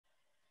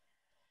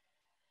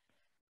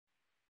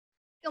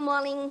Good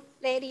morning,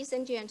 ladies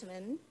and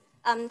gentlemen.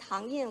 I'm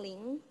Tang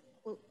Yanling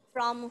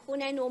from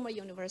Hunan Normal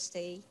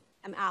University.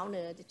 I'm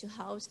honored to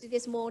host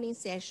this morning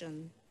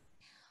session.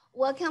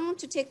 Welcome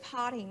to take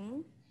part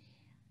in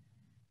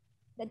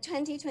the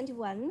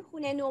 2021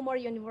 Hunan Normal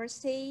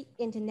University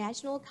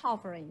International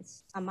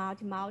Conference on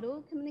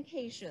Multimodal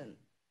Communication.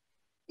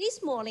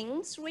 This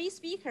morning, 3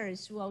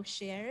 speakers will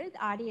share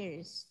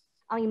ideas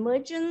on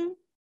emerging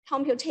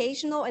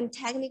computational and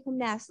technical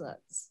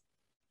methods.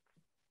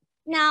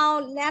 Now,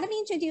 let me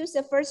introduce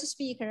the first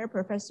speaker,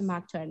 Professor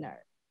Mark Turner.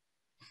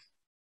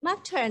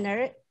 Mark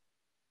Turner,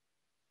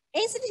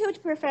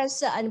 Institute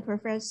Professor and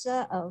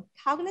Professor of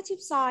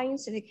Cognitive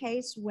Science at the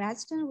Case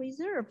Western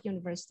Reserve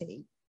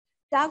University,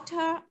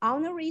 Dr.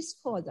 Honoris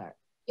Causa,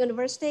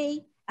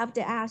 University of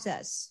the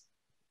Essex.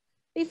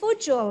 Before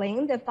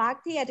joining the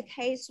faculty at the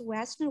Case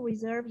Western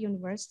Reserve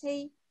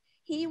University,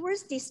 he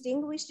was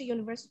Distinguished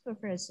University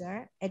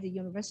Professor at the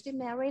University of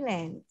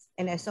Maryland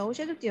and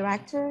Associate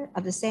Director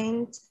of the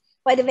Center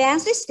for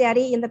Advanced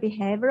Study in the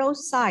Behavioral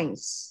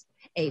Science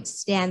at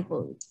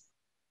Stanford.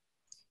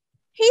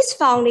 He's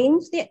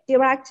founding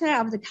director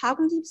of the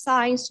Cognitive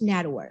Science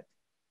Network,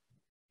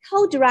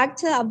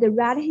 co-director of the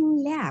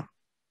Writing Lab.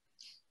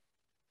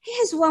 He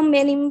has won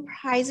many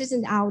prizes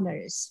and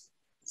honors,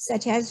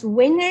 such as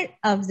winner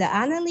of the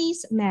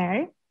Annelies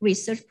Mayer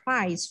Research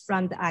Prize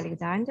from the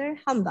Alexander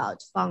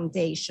Humboldt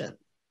Foundation,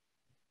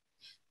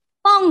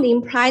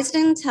 founding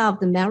president of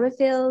the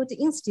Merrifield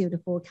Institute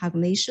for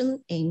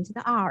Cognition and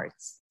the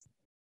Arts,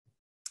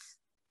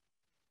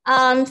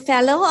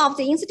 fellow of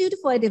the Institute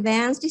for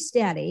Advanced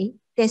Study,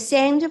 the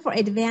Center for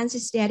Advanced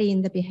Study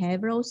in the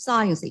Behavioral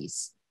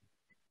Sciences,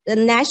 the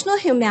National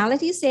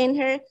Humanities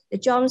Center, the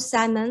John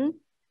Simon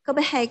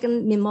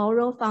Copenhagen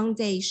Memorial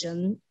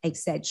Foundation,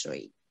 etc.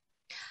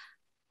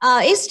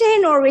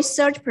 External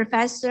research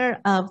professor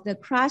of the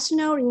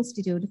Computational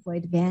Institute for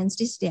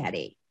Advanced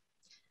Study,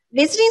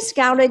 visiting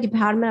scholar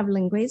Department of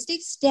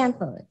Linguistics,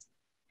 Stanford,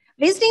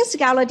 visiting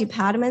scholar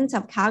Department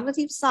of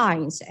Cognitive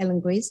Science and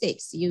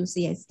Linguistics,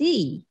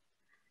 UCSD,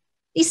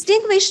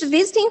 distinguished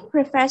visiting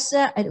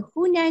professor at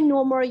Hunan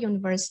Normal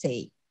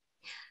University.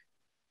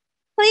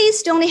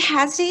 Please don't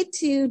hesitate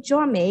to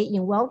join me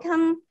in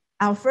welcome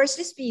our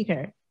first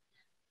speaker,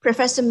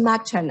 Professor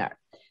Mark Turner,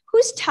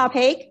 whose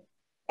topic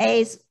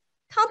is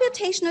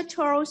computational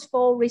tools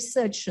for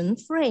research on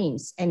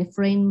frames and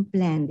frame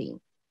blending.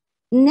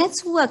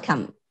 Let's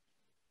welcome.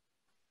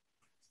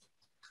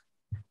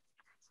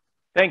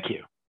 Thank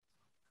you.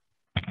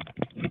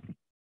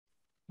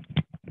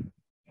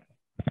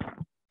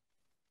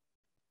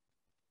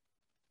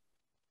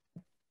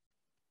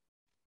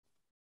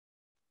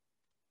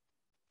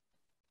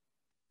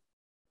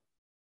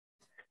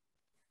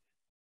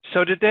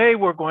 So today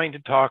we're going to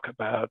talk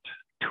about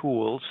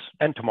tools,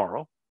 and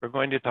tomorrow we're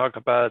going to talk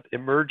about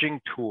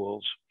emerging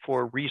tools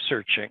for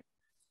researching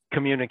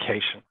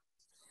communication.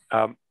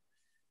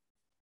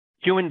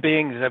 Human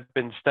beings have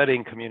been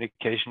studying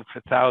communication for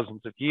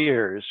thousands of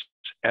years,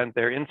 and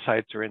their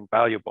insights are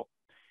invaluable.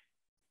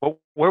 What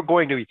we're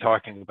going to be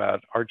talking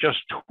about are just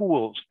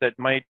tools that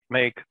might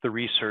make the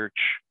research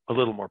a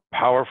little more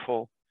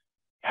powerful,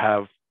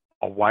 have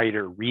a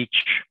wider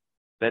reach,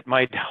 that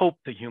might help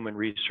the human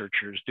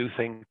researchers do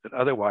things that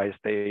otherwise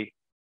they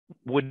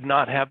would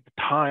not have the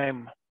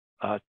time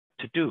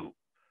to do,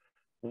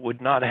 would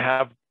not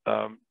have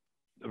the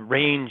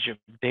range of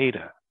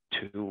data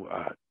to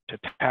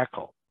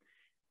tackle.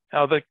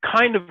 Now, the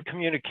kind of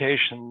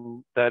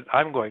communication that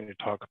I'm going to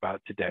talk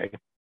about today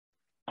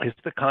is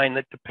the kind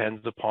that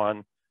depends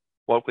upon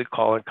what we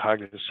call in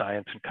cognitive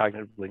science and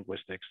cognitive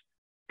linguistics,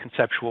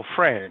 conceptual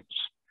frames.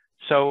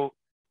 So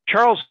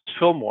Charles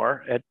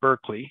Fillmore at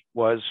Berkeley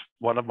was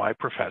one of my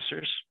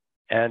professors,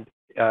 and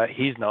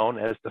he's known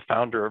as the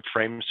founder of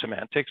frame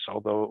semantics,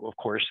 although of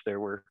course there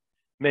were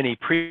many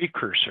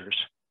precursors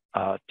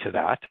to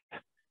that.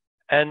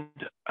 And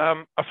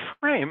a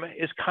frame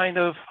is kind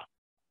of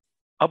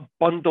a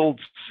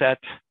bundled set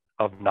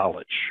of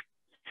knowledge.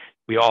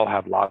 We all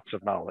have lots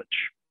of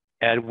knowledge,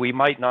 and we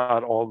might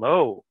not all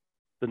know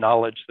the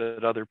knowledge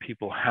that other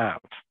people have,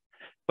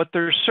 but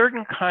there's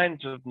certain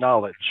kinds of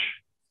knowledge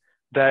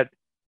that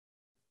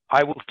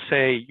I will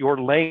say your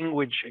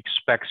language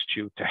expects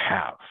you to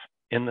have,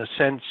 in the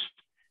sense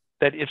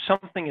that if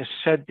something is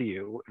said to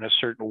you in a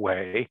certain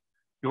way,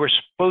 you are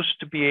supposed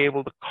to be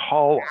able to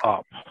call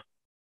up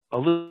a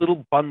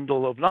little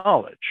bundle of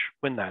knowledge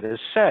when that is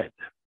said.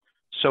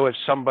 So if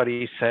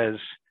somebody says,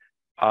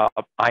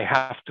 I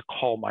have to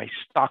call my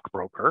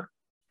stockbroker,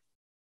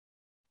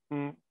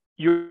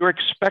 you're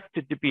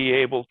expected to be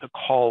able to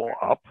call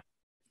up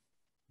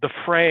the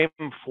frame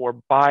for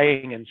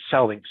buying and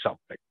selling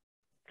something,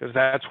 because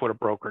that's what a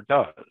broker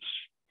does.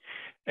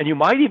 And you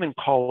might even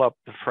call up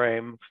the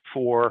frame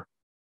for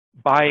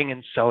buying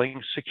and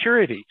selling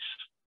securities,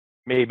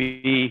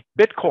 maybe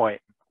Bitcoin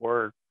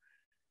or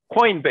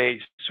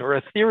Coinbase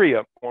or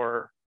Ethereum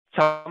or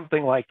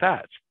something like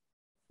that.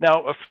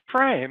 Now, a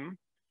frame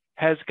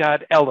has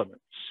got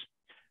elements.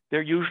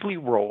 They're usually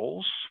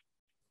roles,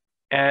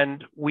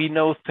 and we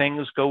know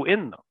things go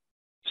in them.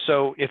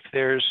 So if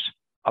there's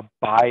a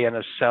buy and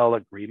a sell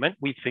agreement,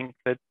 we think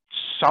that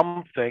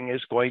something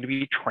is going to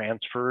be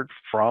transferred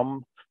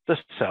from the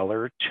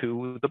seller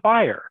to the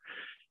buyer,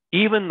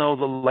 even though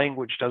the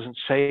language doesn't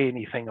say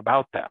anything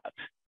about that.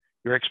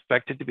 You're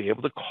expected to be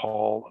able to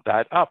call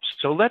that up.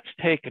 So let's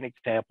take an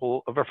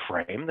example of a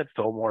frame that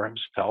Fillmore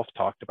himself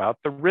talked about,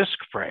 the risk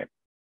frame.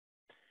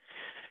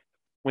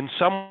 When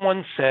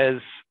someone says,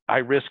 I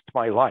risked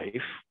my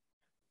life,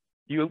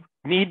 you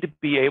need to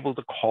be able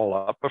to call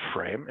up a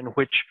frame in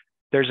which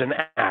there's an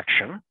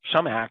action,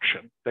 some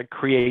action that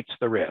creates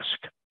the risk.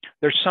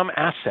 There's some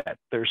asset,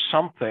 there's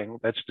something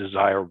that's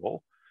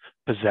desirable,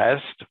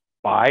 possessed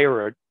by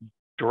or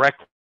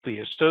directly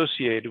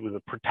associated with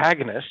a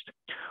protagonist,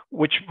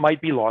 which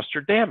might be lost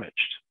or damaged.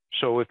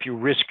 So if you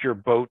risk your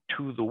boat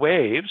to the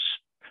waves,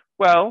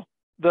 well,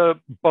 the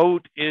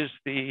boat is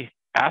the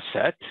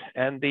asset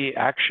and the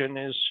action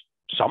is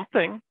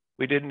something.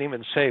 We didn't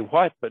even say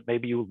what, but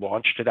maybe you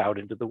launched it out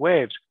into the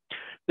waves.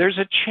 There's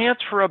a chance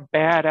for a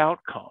bad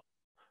outcome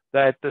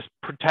that the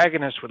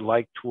protagonist would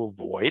like to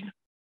avoid.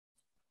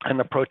 And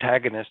the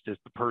protagonist is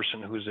the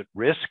person who's at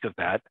risk of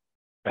that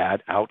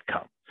bad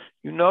outcome.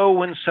 You know,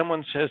 when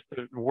someone says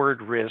the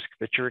word risk,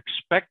 that you're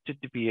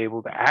expected to be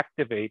able to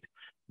activate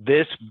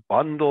this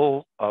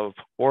bundle of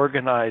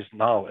organized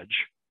knowledge,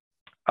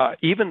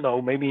 even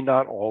though maybe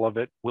not all of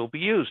it will be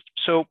used.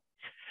 So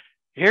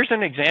here's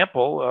an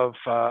example of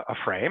a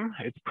frame.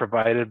 It's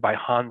provided by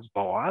Hans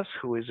Boas,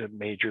 who is a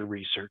major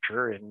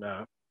researcher in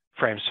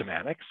frame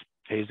semantics.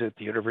 He's at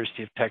the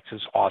University of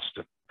Texas,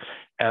 Austin.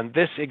 And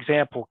this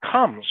example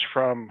comes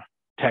from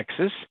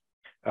Texas,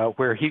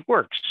 where he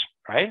works,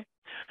 right?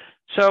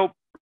 So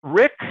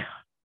Rick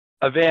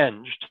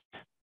avenged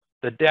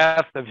the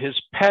death of his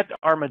pet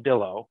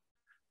armadillo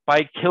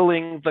by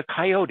killing the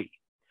coyote.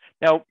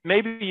 Now,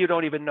 maybe you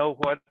don't even know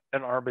what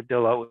an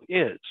armadillo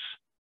is.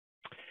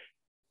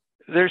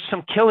 There's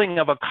some killing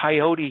of a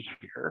coyote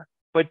here,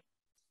 but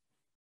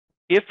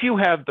if you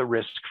have the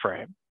risk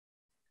frame,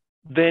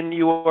 then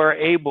you are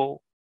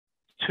able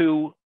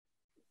to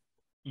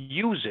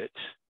use it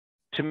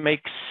to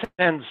make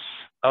sense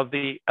of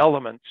the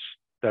elements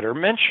that are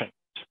mentioned.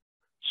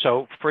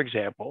 So, for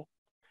example,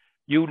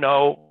 you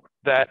know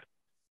that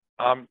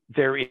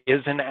there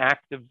is an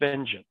act of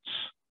vengeance,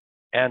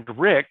 and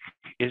Rick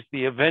is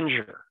the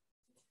avenger.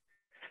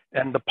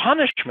 And the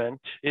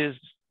punishment is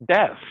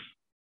death.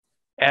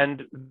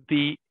 And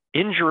the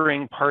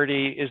injuring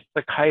party is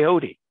the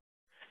coyote.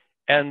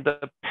 And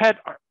the pet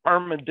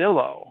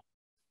armadillo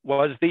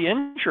was the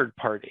injured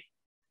party.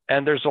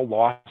 And there's a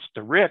loss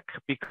to Rick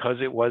because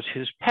it was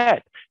his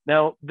pet.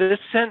 Now, this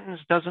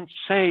sentence doesn't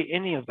say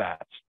any of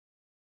that,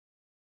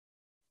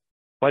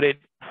 but it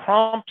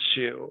prompts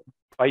you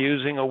by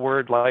using a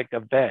word like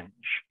avenge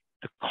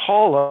to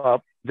call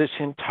up this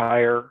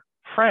entire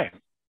frame.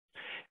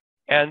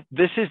 And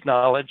this is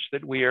knowledge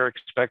that we are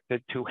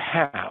expected to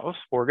have,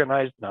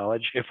 organized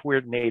knowledge, if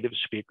we're native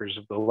speakers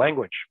of the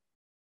language.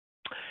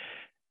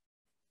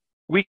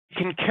 We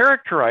can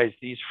characterize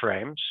these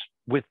frames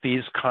with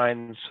these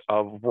kinds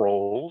of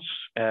roles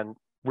and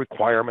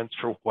requirements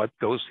for what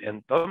goes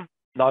in them.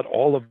 Not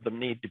all of them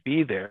need to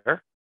be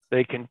there.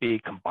 They can be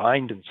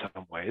combined in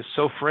some ways.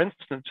 So for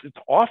instance, it's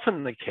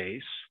often the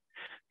case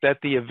that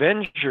the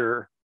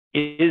avenger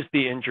is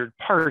the injured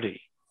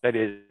party. That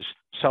is,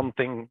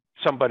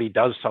 somebody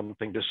does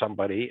something to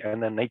somebody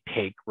and then they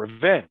take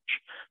revenge.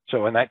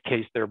 So in that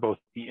case, they're both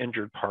the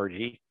injured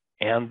party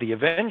and the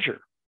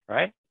avenger,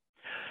 right?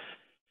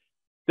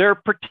 There are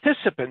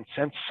participants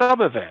and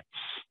sub-events.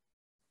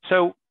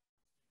 So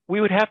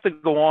we would have to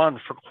go on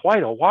for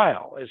quite a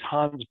while, as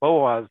Hans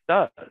Boas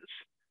does,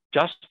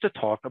 just to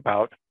talk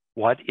about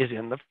what is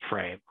in the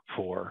frame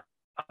for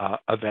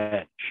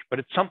avenge. But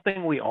it's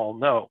something we all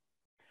know.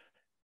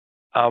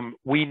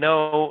 We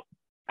know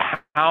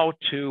how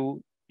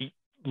to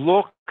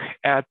look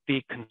at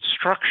the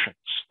constructions,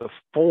 the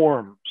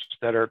forms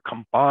that are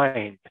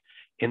combined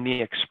in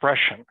the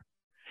expression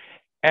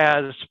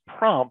as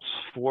prompts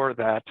for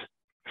that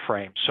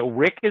frame. So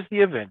Rick is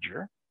the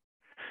avenger.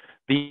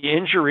 The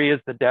injury is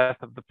the death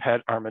of the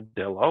pet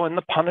armadillo, and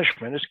the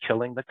punishment is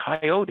killing the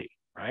coyote,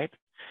 right?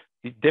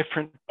 The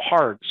different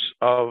parts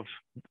of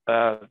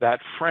that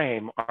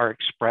frame are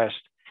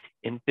expressed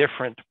in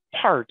different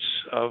parts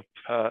of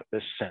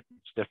this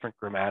sentence, different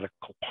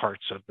grammatical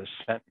parts of this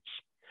sentence.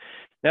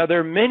 Now,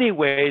 there are many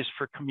ways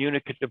for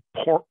communicative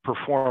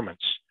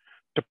performance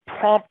to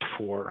prompt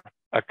for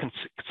a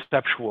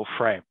conceptual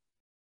frame,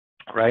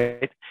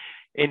 right?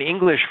 In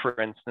English, for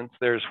instance,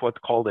 there's what's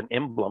called an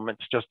emblem.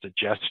 It's just a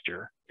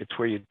gesture. It's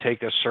where you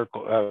take a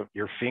circle of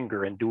your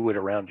finger and do it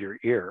around your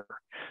ear.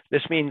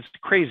 This means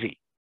crazy,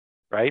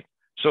 right?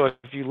 So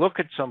if you look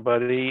at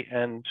somebody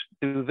and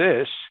do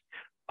this,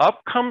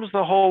 up comes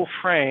the whole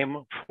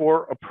frame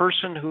for a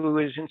person who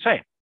is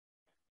insane,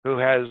 who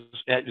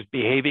is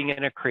behaving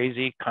in a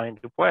crazy kind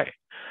of way.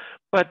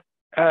 But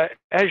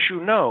as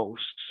you know,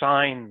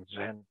 signs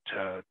and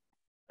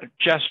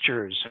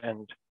gestures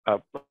and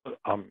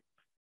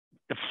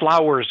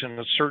flowers in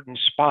a certain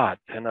spot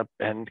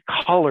and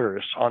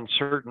colors on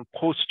certain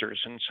posters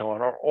and so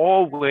on are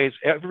all ways,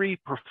 every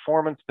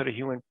performance that a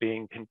human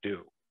being can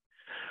do.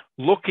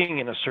 Looking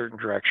in a certain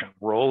direction,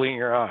 rolling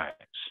your eyes.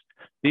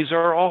 These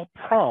are all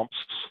prompts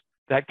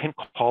that can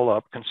call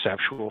up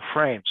conceptual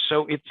frames.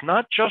 So it's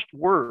not just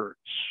words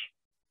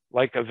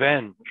like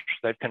avenge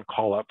that can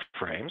call up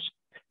frames.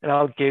 And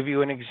I'll give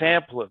you an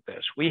example of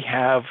this. We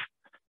have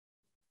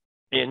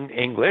in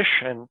English,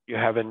 and you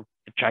have in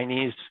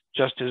Chinese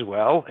just as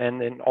well,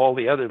 and in all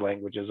the other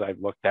languages I've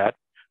looked at,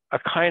 a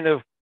kind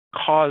of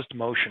caused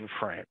motion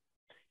frame.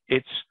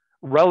 It's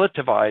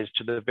relativized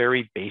to the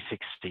very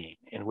basic scene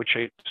in which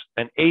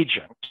an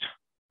agent,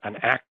 an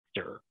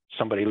actor,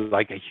 somebody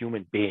like a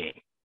human being,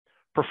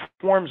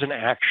 performs an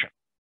action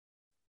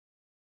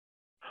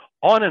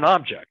on an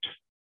object,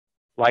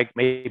 like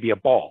maybe a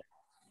ball,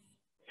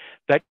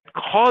 that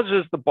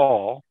causes the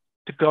ball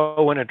to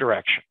go in a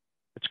direction.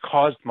 It's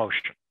caused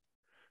motion.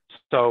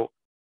 So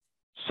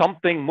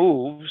something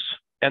moves,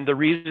 and the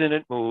reason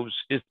it moves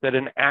is that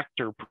an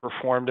actor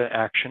performed an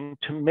action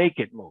to make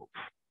it move,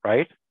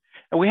 right?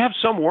 And we have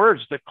some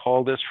words that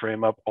call this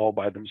frame up all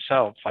by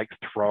themselves, like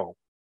throw.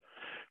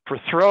 For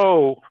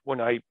throw,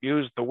 when I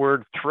use the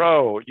word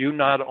throw, you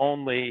not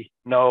only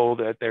know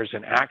that there's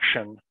an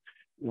action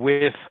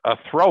with a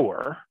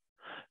thrower,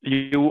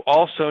 you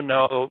also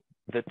know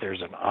that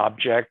there's an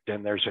object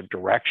and there's a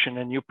direction,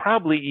 and you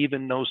probably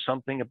even know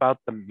something about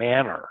the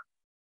manner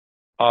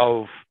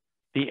of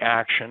the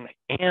action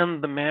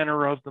and the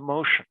manner of the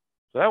motion.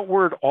 So that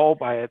word all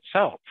by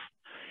itself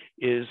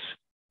is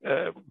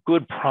a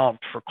good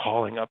prompt for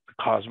calling up the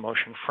cause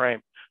motion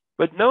frame.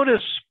 But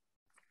notice,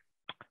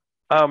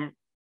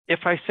 if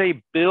I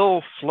say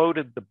Bill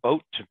floated the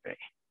boat to me,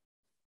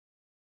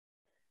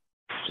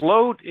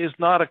 float is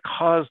not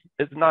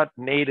it's not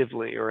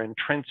natively or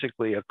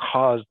intrinsically a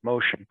caused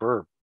motion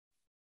verb.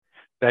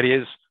 That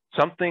is,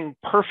 something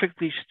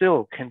perfectly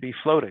still can be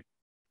floating.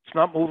 It's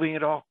not moving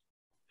at all.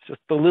 It's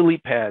just the lily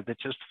pad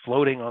that's just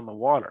floating on the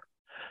water.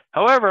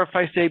 However, if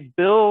I say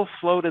Bill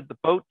floated the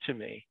boat to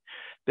me,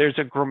 there's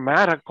a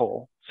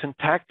grammatical,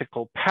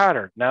 syntactical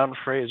pattern, noun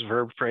phrase,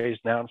 verb phrase,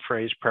 noun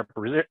phrase,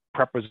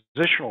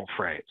 prepositional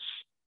phrase.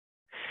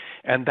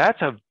 And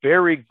that's a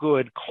very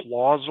good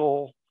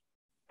clausal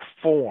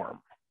form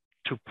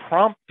to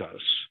prompt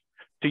us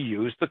to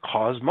use the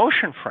cause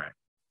motion frame.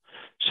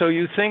 So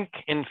you think,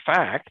 in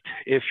fact,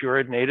 if you're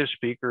a native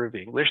speaker of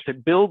English,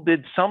 that Bill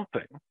did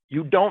something,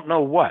 you don't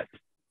know what.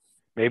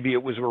 Maybe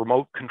it was a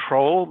remote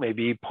control,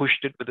 maybe he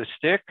pushed it with a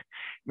stick,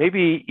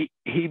 maybe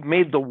he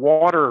made the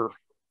water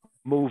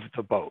move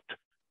the boat.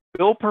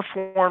 Bill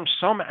performed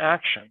some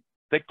action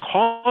that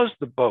caused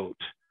the boat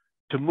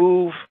to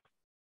move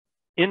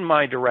in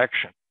my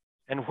direction.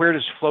 And where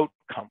does float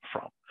come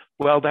from?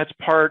 Well, that's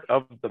part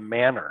of the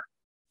manner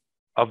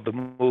of the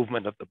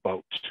movement of the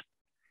boat.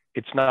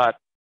 It's not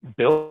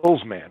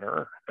Bill's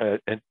manner,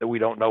 and we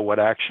don't know what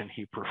action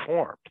he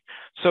performed.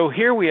 So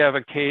here we have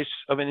a case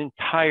of an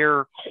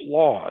entire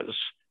clause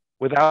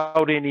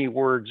without any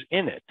words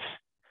in it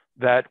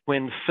that,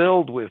 when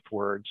filled with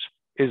words,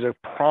 is a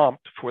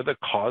prompt for the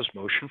cause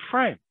motion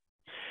frame.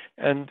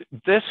 And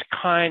this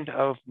kind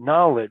of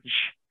knowledge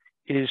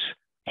is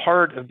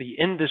part of the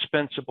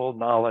indispensable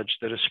knowledge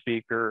that a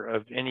speaker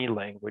of any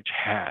language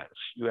has.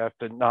 You have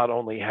to not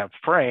only have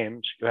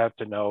frames, you have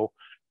to know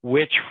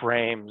which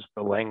frames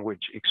the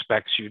language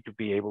expects you to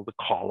be able to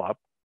call up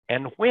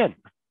and when,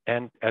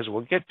 and as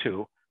we'll get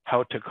to,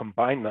 how to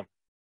combine them.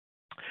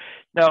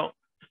 Now,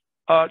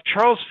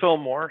 Charles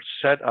Fillmore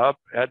set up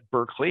at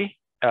Berkeley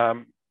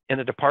in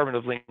the Department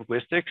of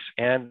Linguistics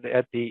and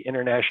at the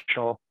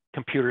International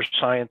Computer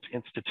Science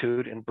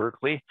Institute in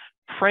Berkeley,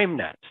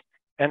 FrameNet.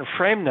 And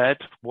FrameNet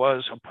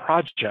was a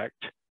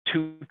project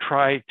to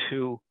try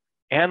to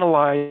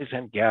analyze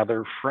and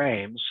gather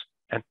frames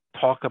and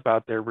talk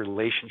about their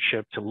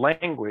relationship to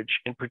language,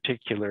 in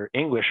particular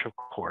English, of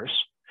course.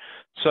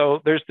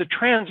 So there's the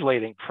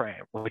translating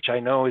frame, which I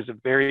know is a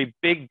very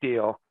big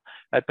deal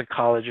at the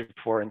College of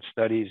Foreign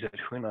Studies at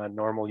Hunan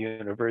Normal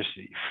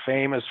University,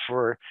 famous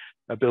for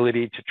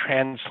ability to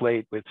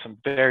translate with some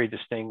very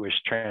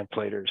distinguished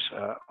translators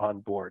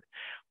on board.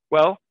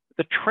 Well,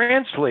 the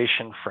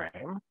translation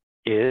frame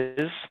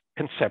is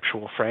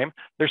conceptual frame.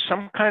 There's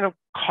some kind of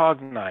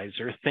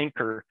cognizer,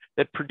 thinker,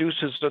 that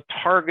produces a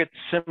target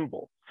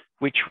symbol,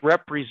 which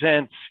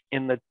represents,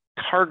 in the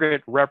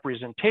target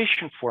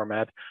representation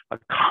format, a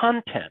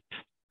content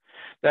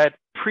that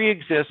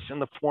pre-exists in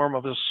the form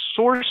of a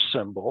source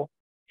symbol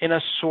in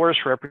a source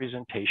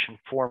representation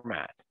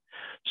format.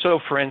 So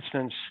for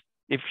instance,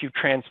 if you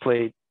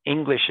translate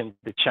English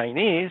into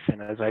Chinese,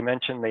 and as I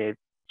mentioned, they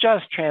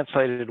just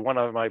translated one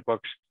of my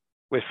books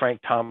with Frank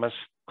Thomas,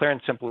 Clear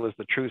and Simple is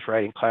the Truth,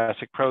 Writing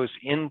Classic Prose,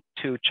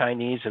 into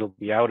Chinese. It'll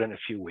be out in a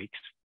few weeks.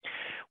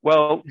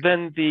 Well,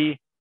 then the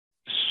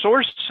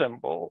source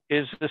symbol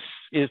is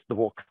the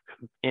book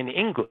in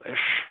English,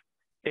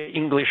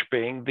 English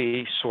being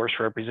the source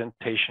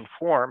representation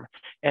form,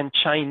 and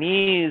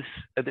Chinese,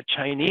 the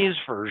Chinese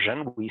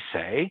version, we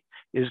say,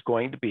 is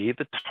going to be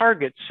the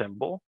target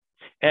symbol,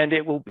 And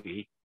it will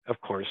be, of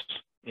course,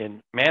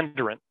 in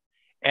Mandarin.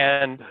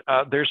 And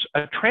there's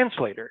a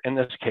translator, in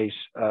this case,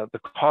 the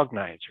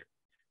cognizer.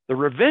 The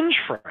revenge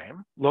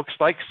frame looks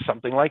like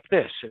something like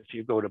this. If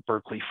you go to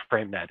Berkeley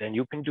FrameNet, and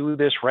you can do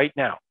this right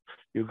now.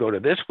 You go to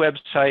this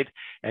website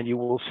and you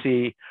will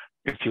see,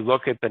 if you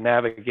look at the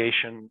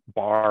navigation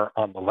bar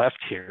on the left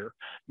here,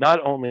 not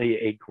only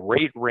a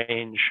great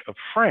range of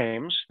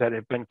frames that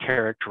have been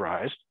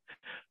characterized,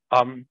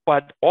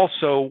 but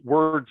also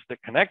words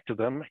that connect to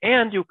them.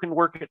 And you can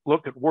look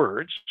at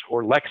words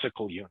or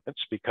lexical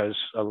units, because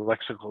a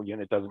lexical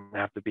unit doesn't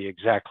have to be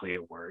exactly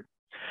a word,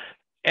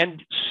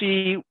 and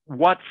see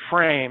what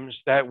frames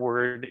that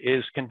word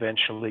is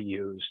conventionally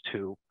used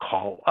to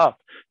call up.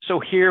 So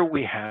here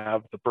we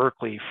have the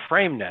Berkeley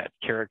FrameNet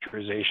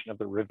characterization of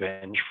the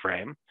revenge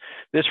frame.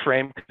 This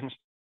frame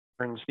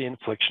concerns the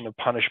infliction of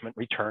punishment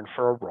returned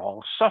for a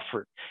wrong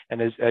suffered.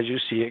 And as you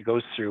see, it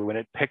goes through and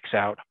it picks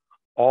out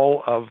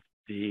all of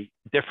the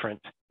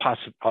different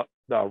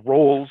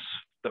roles,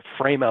 the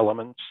frame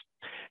elements,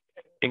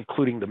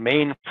 including the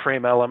main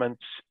frame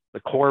elements, the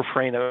core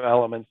frame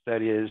elements,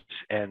 that is,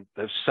 and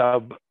the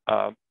sub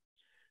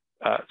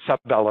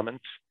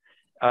elements,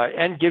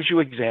 and gives you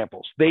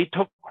examples. They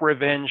took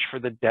revenge for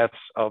the deaths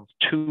of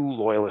 2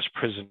 loyalist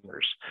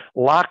prisoners.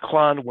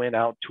 Lachlan went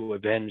out to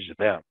avenge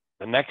them.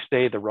 The next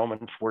day, the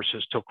Roman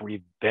forces took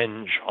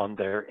revenge on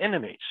their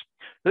enemies.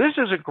 So this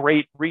is a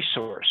great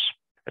resource,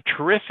 a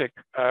terrific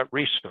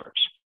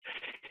resource.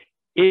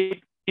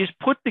 It is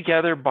put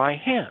together by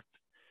hand.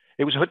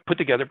 It was put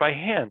together by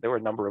hand. There were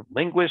a number of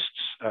linguists,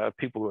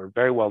 people who are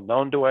very well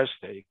known to us.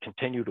 They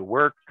continue to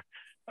work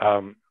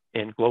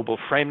in Global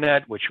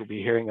FrameNet, which you'll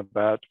be hearing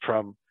about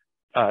from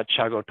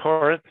Thiago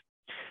Torres.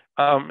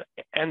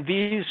 And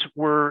these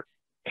were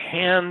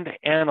hand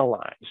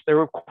analyzed. They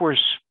were, of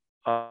course,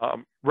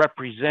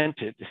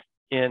 represented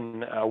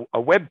in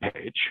a web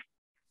page,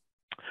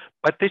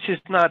 but this is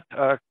not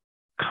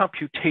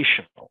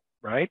computational,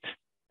 right?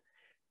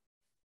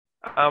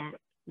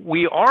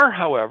 We are,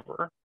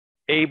 however,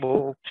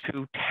 able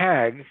to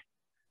tag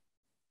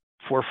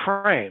for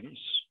frames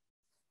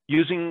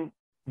using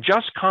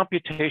just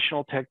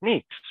computational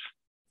techniques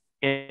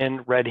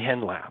in Red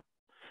Hen Lab.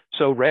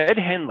 So Red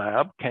Hen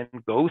Lab can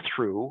go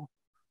through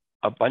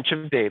a bunch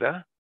of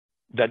data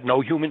that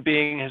no human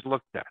being has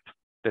looked at,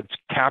 that's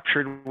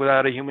captured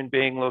without a human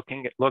being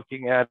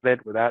looking at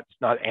it, without, it's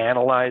not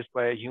analyzed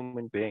by a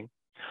human being.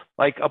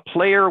 Like a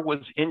player was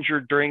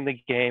injured during the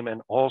game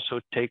and also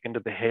taken to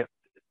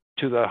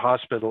the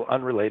hospital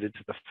unrelated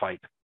to the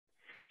fight.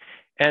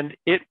 And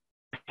it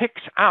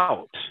picks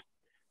out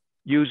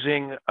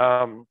using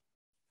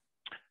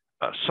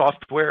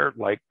software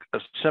like a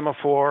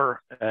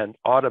semaphore and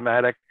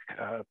automatic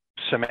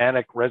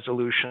semantic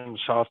resolution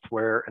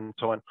software and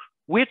so on,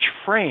 which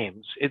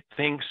frames it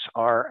thinks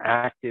are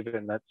active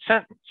in that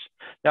sentence.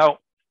 Now,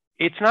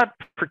 it's not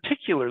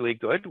particularly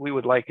good. We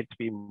would like it to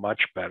be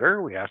much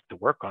better. We have to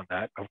work on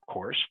that, of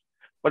course.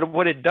 But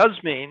what it does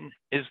mean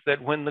is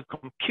that when the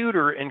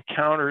computer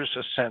encounters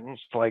a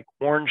sentence like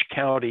Orange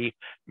County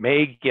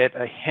may get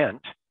a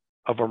hint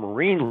of a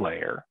marine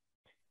layer,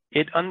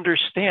 it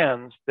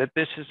understands that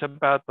this is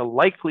about the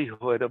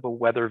likelihood of a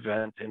weather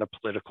event in a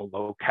political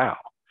locale.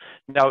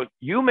 Now,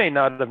 you may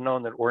not have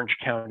known that Orange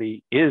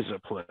County is a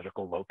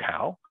political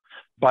locale,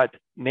 but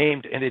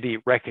named entity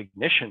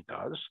recognition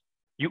does.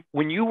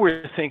 When you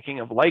were thinking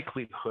of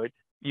likelihood,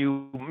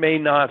 you may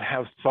not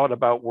have thought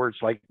about words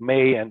like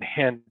may and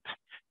hint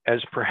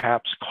as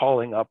perhaps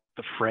calling up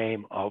the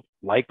frame of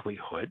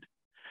likelihood,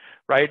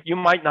 right? You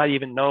might not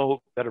even know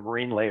that a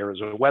marine layer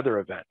is a weather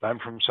event. I'm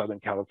from Southern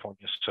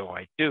California, so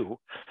I do.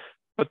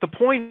 But the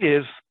point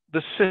is,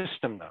 the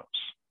system knows.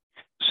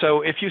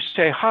 So if you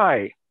say,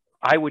 hi,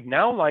 I would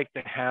now like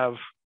to have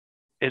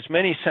as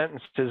many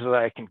sentences as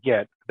I can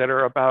get that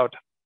are about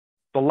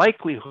the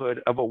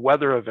likelihood of a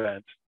weather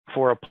event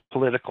for a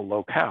political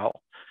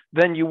locale,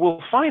 then you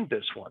will find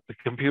this one. The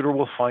computer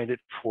will find it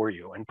for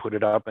you and put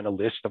it up in a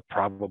list of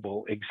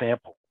probable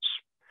examples.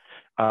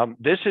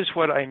 This is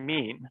what I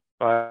mean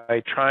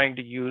by trying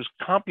to use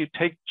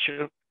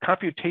computational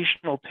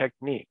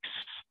techniques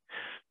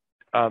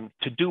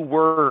to do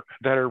work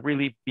that are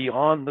really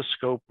beyond the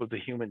scope of the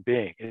human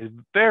being. It is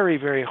very,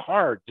 very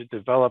hard to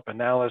develop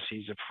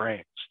analyses of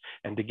frames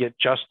and to get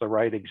just the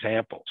right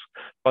examples.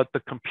 But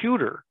the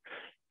computer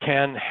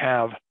can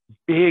have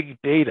big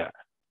data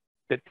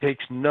that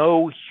takes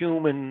no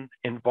human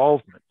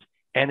involvement,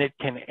 and it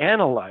can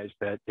analyze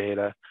that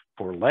data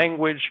for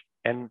language,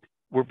 and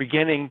we're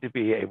beginning to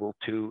be able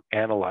to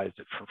analyze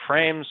it for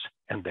frames,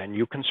 and then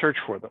you can search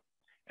for them,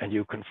 and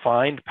you can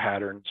find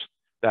patterns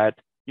that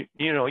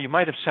you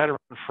might have sat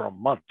around for a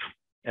month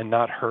and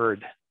not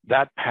heard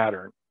that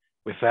pattern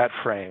with that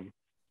frame,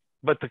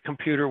 but the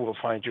computer will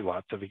find you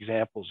lots of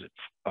examples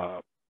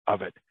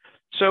of it.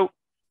 So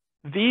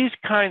these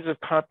kinds of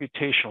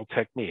computational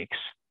techniques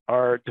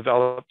are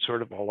developed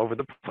sort of all over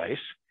the place.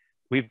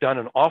 We've done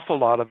an awful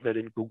lot of it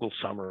in Google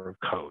Summer of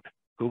Code.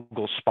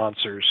 Google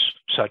sponsors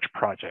such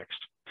projects.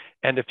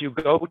 And if you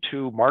go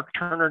to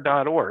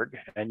markturner.org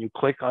and you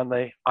click on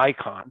the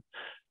icon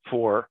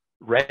for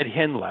Red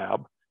Hen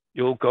Lab,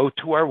 you'll go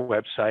to our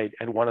website,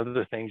 and one of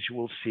the things you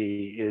will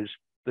see is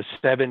the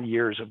 7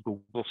 years of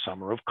Google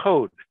Summer of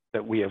Code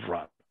that we have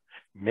run.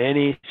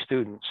 Many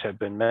students have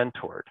been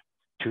mentored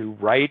to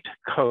write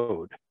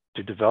code,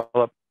 to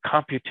develop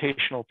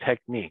computational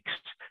techniques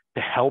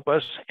to help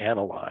us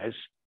analyze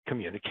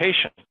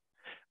communication.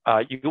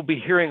 You'll be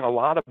hearing a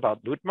lot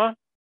about LUTMA,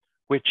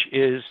 which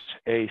is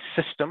a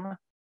system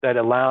that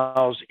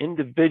allows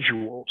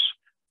individuals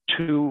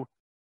to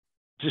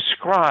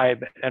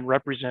describe and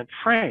represent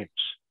frames,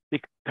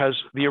 because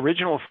the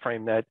original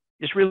FrameNet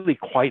is really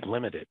quite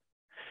limited.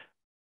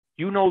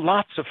 You know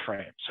lots of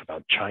frames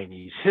about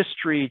Chinese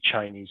history,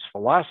 Chinese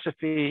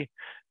philosophy.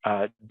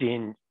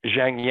 Dean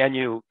Zhang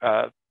Yanyu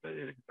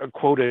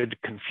quoted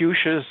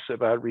Confucius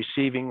about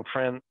receiving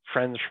friends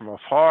from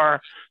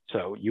afar.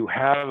 So you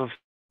have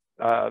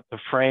the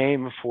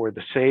frame for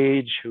the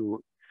sage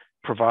who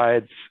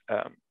provides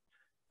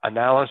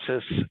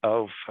analysis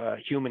of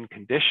human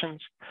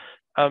conditions.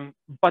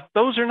 But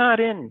those are not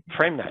in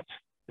FrameNet.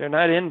 They're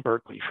not in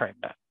Berkeley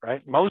FrameNet,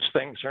 right? Most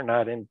things are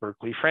not in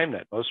Berkeley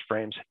FrameNet. Most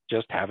frames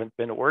just haven't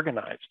been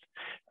organized.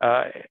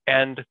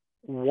 And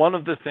one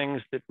of the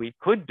things that we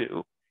could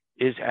do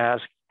is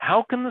ask,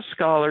 how can the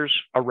scholars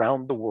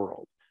around the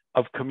world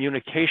of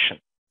communication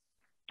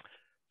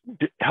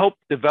help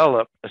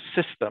develop a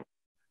system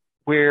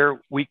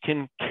where we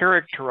can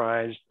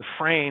characterize the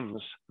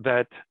frames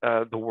that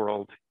the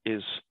world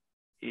is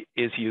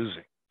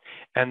using?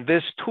 And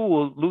this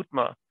tool,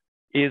 LUTMA,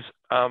 is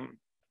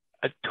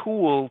a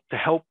tool to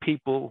help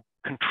people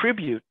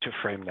contribute to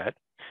FrameNet,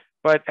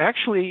 but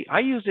actually I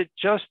use it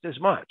just as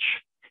much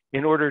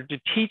in order to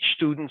teach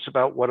students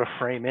about what a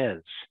frame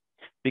is,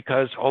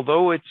 because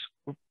although it's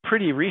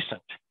pretty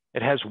recent,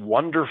 it has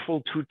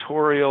wonderful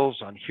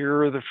tutorials on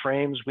here are the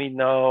frames we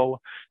know,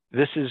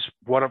 this is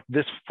what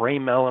this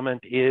frame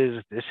element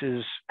is, this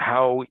is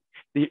how,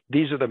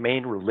 these are the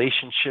main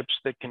relationships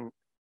that can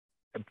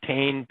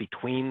obtain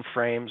between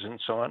frames and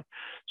so on.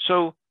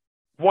 So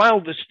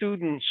while the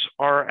students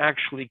are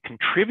actually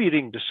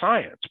contributing to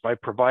science by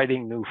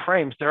providing new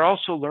frames, they're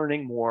also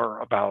learning more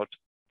about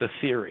the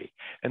theory.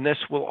 And this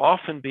will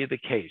often be the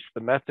case.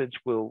 The methods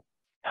will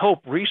help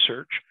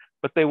research,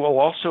 but they will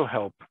also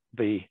help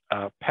the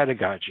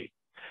pedagogy.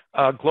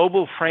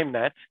 Global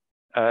FrameNet,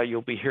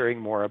 you'll be hearing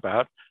more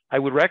about. I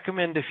would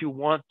recommend, if you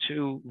want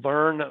to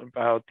learn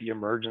about the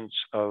emergence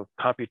of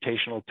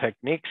computational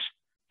techniques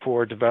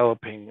for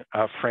developing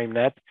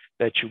FrameNet,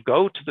 that you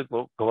go to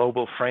the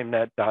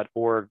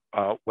globalframenet.org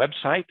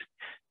website.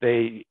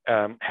 They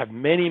have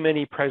many,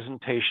 many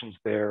presentations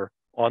there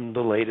on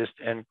the latest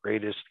and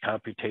greatest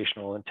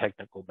computational and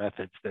technical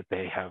methods that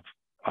they have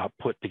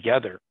put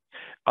together.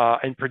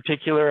 In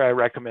particular, I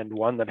recommend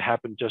one that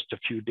happened just a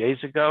few days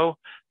ago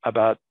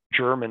about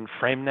German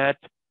FrameNet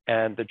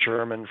and the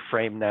German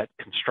FrameNet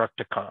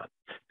Constructicon,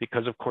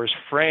 because of course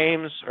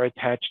frames are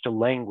attached to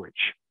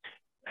language.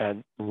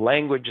 And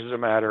language is a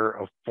matter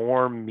of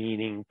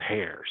form-meaning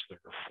pairs. There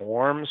are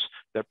forms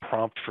that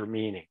prompt for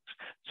meanings.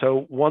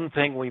 So one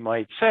thing we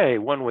might say,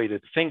 one way to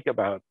think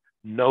about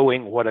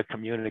knowing what a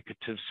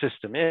communicative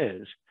system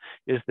is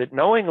that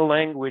knowing a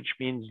language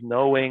means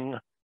knowing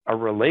a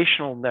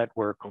relational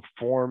network of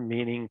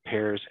form-meaning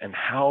pairs and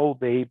how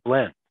they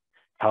blend,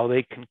 how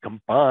they can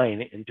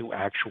combine into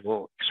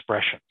actual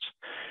expressions.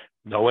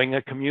 Knowing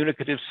a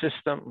communicative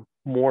system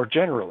more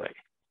generally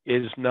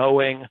is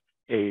knowing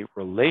a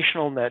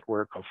relational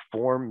network of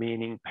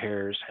form-meaning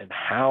pairs and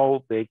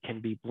how they can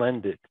be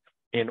blended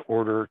in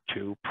order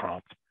to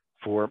prompt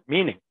for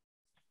meaning.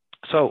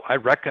 So I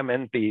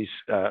recommend these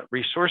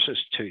resources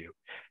to you.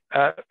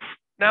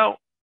 Now,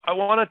 I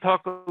want to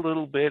talk a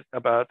little bit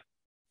about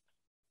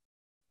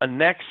a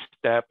next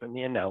step in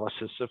the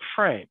analysis of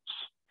frames.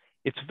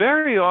 It's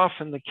very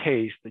often the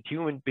case that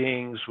human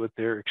beings, with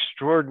their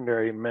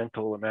extraordinary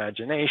mental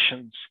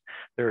imaginations,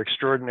 their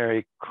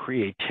extraordinary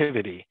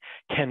creativity,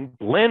 can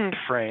blend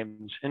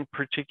frames, in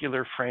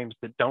particular frames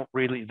that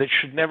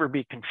should never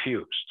be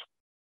confused.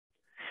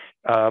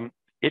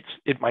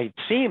 It might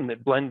seem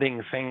that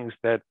blending things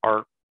that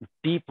are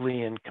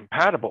deeply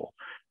incompatible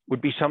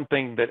would be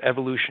something that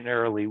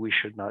evolutionarily we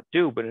should not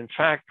do, but in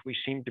fact, we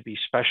seem to be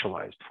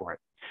specialized for it.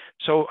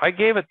 So I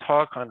gave a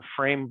talk on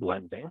frame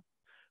blending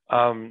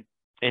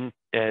in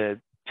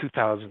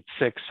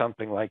 2006,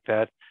 something like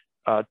that.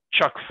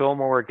 Chuck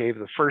Fillmore gave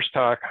the first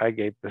talk, I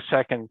gave the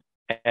second,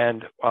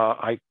 and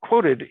I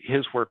quoted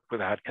his work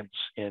with Atkins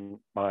in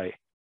my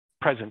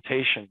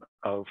presentation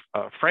of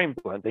frame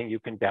blending. You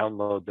can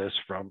download this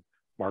from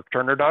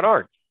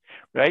markturner.org,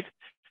 right?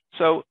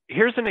 So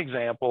here's an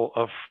example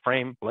of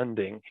frame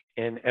blending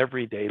in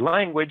everyday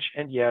language,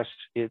 and yes,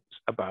 it's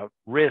about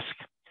risk.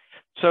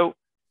 So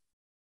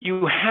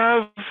you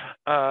have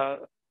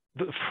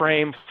the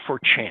frame for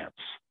chance.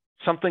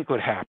 Something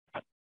could happen.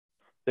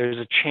 There's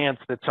a chance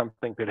that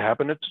something could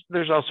happen.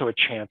 There's also a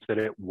chance that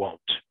it won't.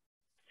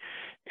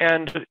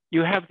 And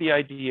you have the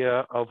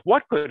idea of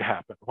what could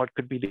happen, what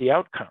could be the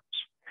outcomes.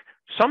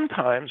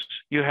 sometimes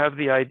you have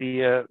the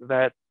idea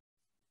that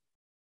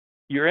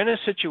you're in a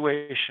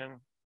situation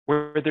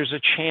where there's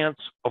a chance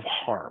of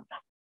harm,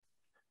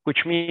 which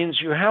means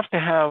you have to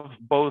have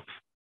both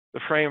the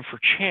frame for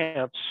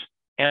chance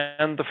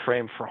and the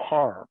frame for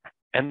harm.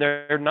 And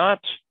they're not,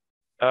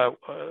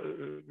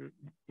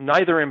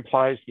 neither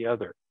implies the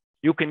other.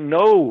 You can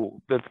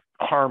know that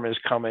harm is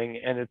coming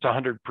and it's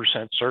 100%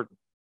 certain,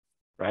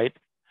 right?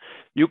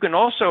 You can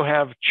also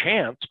have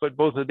chance, but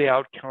both of the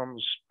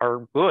outcomes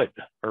are good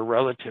or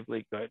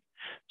relatively good.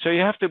 So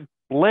you have to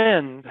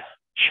blend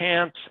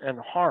chance and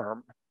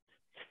harm.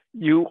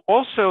 You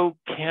also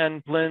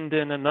can blend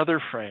in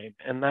another frame,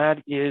 and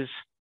that is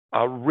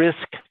risk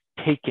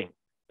taking.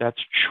 That's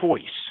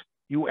choice.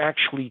 You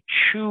actually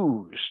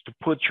choose to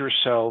put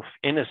yourself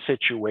in a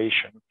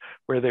situation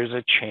where there's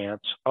a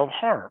chance of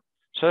harm.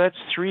 So that's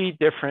three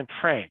different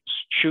frames: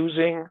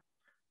 choosing,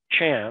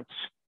 chance,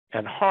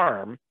 and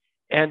harm.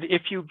 And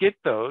if you get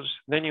those,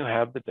 then you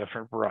have the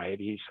different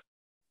varieties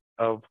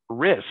of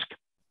risk.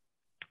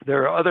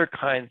 There are other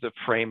kinds of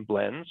frame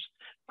blends.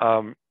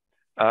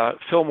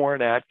 Fillmore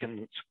and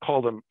Atkins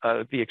call them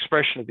the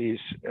expression of these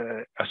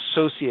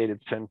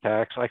associated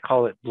syntax. I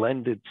call it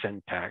blended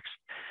syntax.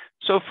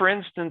 So for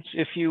instance,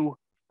 if you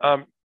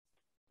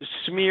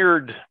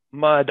smeared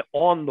mud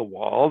on the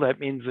wall, that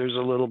means there's a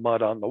little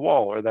mud on the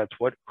wall, or that's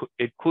what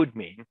it could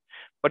mean.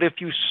 But if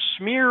you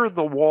smear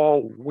the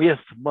wall with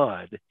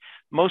mud,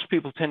 most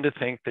people tend to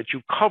think that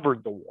you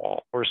covered the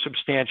wall or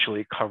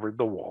substantially covered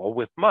the wall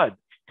with mud.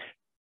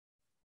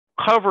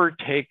 Cover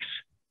takes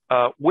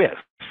with.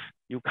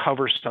 You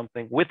cover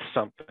something with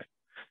something.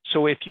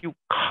 So if you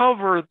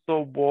cover the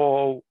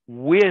wall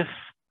with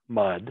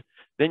mud,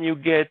 then you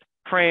get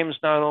frames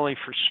not only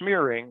for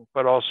smearing,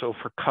 but also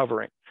for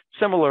covering.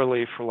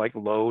 Similarly for like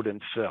load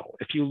and fill.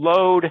 If you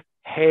load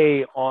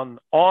hay on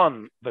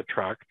the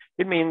truck,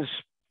 it means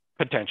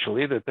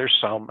potentially that there's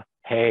some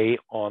hay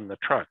on the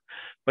truck.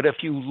 But if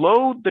you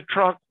load the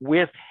truck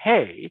with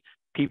hay,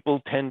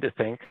 people tend to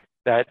think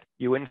that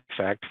you in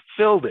fact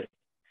filled it,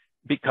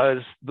 because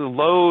the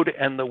load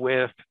and the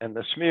with and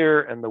the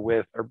smear and the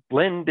with are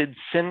blended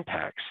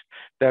syntax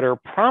that are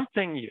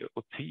prompting you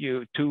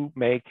to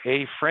make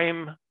a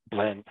frame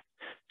blend.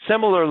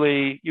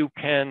 Similarly, you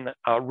can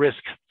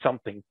risk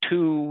something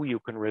to, you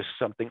can risk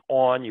something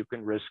on, you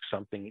can risk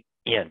something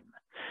in.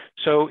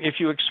 So if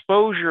you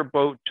expose your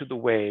boat to the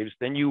waves,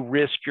 then you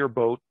risk your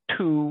boat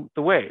to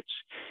the waves.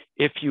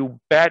 If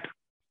you bet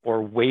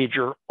or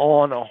wager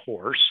on a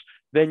horse,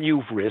 then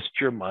you've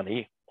risked your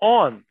money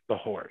on the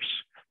horse.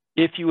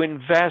 If you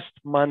invest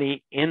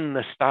money in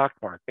the stock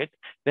market,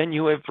 then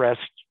you have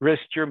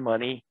risked your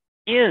money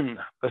in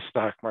the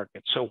stock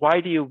market. So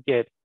why do you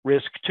get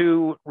risk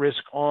to,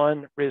 risk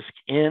on, risk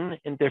in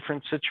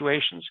different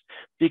situations?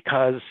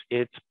 Because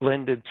it's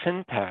blended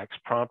syntax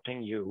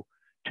prompting you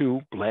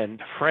to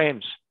blend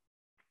frames.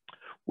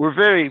 We're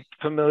very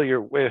familiar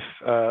with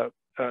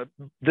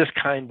this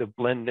kind of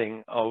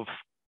blending of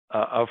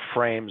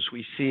frames.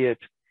 We see it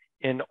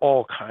in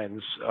all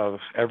kinds of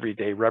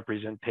everyday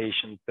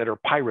representations that are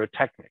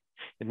pyrotechnic.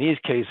 In these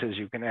cases,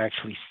 you can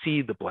actually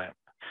see the blend.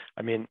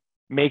 I mean,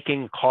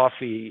 making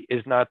coffee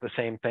is not the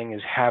same thing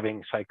as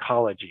having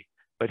psychology,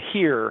 but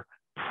here,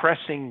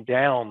 pressing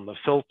down the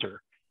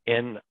filter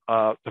in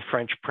the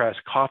French press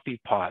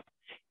coffee pot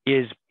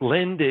is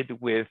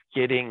blended with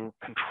getting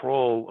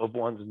control of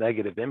one's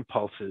negative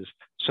impulses,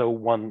 so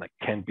one that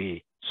can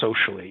be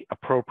socially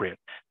appropriate.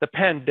 The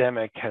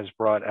pandemic has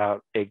brought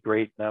out a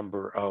great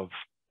number of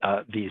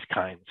these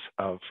kinds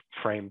of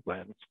frame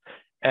blends.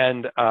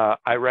 And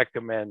I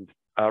recommend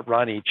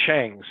Ronnie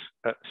Cheng's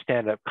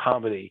stand-up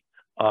comedy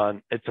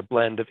on It's a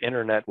Blend of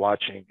Internet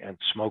Watching and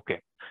Smoking.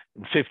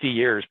 In 50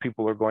 years,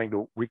 people are going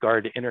to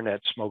regard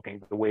internet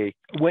smoking the way,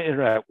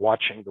 internet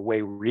watching the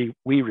way we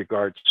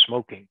regard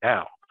smoking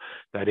now.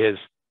 That is,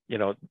 you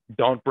know,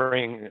 don't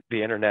bring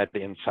the internet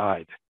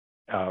inside.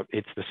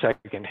 It's the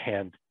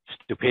secondhand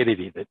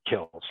stupidity that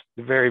kills.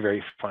 Very,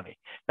 very funny.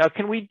 Now,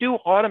 can we do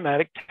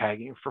automatic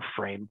tagging for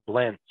frame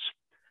blends?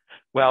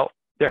 Well,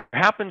 there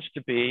happens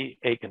to be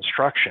a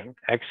construction,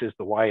 X is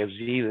the Y of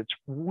Z, that's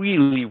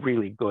really,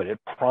 really good at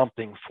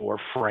prompting for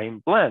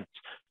frame blends.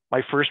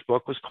 My first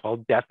book was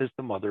called Death is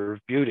the Mother of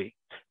Beauty.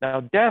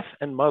 Now, death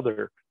and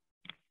mother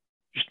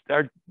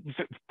are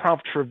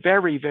prompt for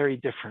very, very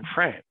different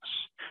frames.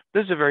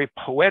 This is a very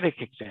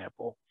poetic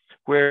example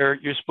where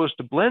you're supposed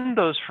to blend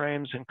those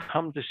frames and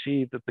come to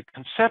see that the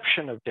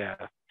conception of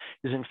death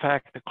is in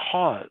fact the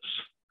cause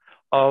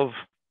of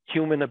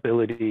human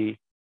ability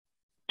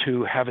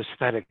to have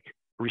aesthetic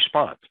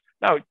response.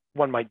 Now,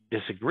 one might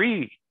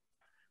disagree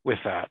with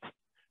that,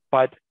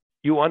 but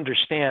you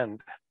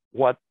understand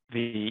what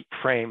the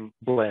frame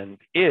blend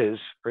is,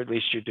 or at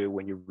least you do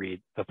when you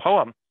read the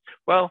poem.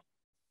 Well,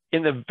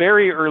 in the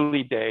very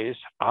early days,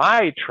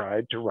 I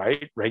tried to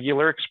write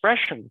regular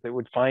expressions that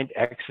would find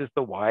X is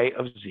the Y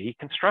of Z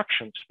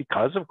constructions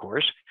because, of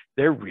course,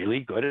 they're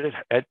really good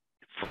at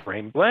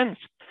frame blends.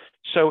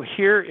 So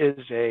here is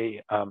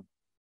an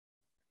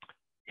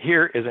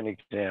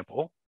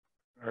example.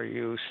 Are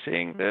you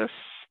seeing this?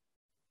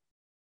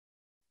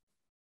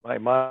 my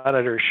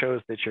monitor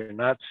shows that you're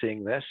not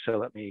seeing this, so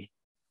let me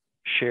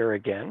share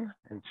again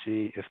and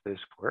see if this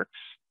works.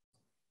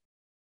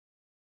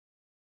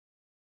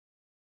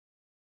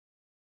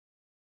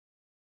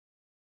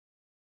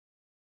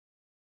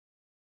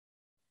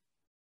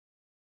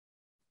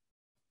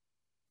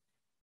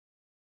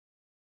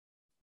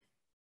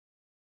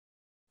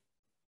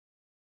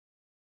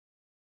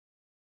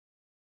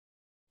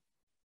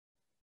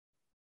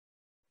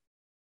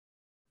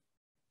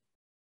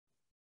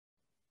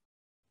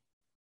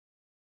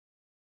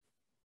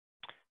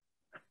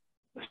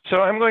 So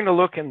I'm going to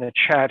look in the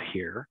chat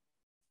here.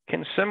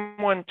 Can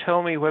someone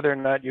tell me whether or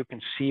not you can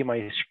see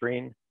my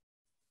screen?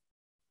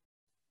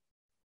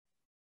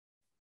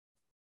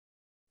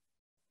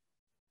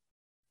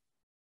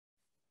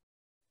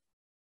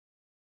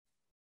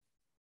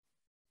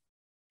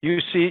 You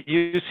see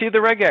the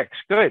regex.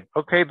 Good.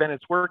 Okay, then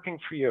it's working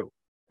for you.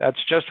 That's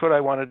just what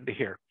I wanted to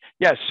hear.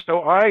 Yes.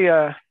 So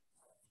I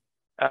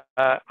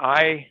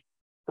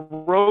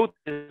wrote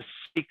this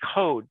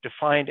code to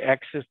find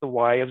X is the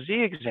Y of Z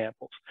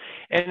examples,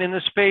 and in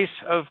the space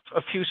of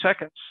a few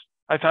seconds,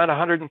 I found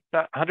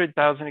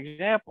 100,000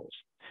 examples.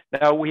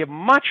 Now we have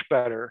much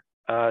better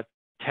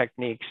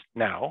techniques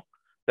now.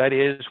 That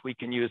is, we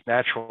can use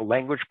natural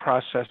language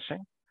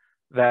processing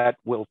that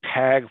will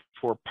tag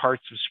for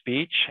parts of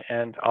speech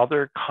and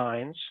other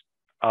kinds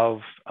of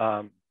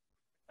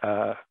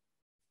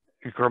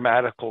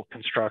grammatical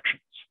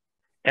constructions.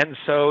 And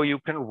so you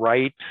can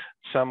write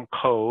some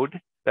code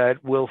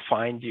that will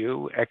find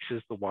you X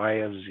is the Y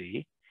of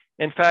Z.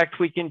 In fact,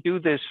 we can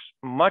do this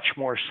much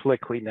more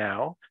slickly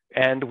now,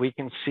 and we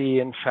can see,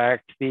 in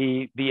fact,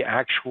 the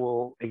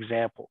actual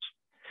examples.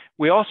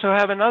 We also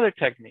have another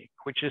technique,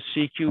 which is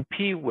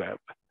CQP Web.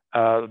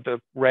 The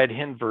Red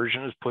Hind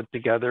version is put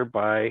together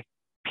by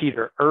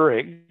Peter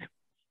Uhrig.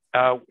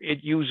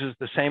 It uses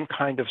the same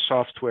kind of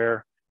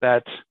software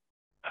that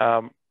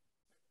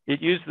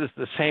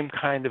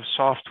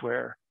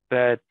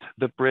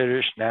the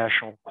British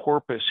National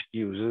Corpus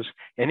uses,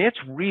 and it's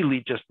really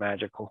just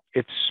magical.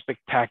 It's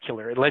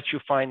spectacular. It lets you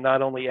find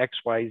not only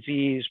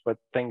XYZs, but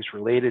things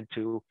related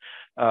to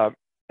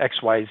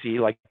XYZ,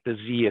 like the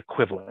Z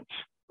equivalent,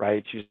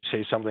 right? You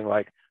say something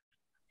like,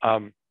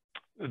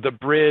 the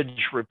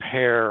bridge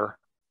repair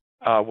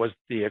was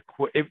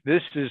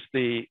this is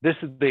the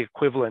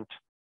equivalent.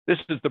 This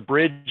is the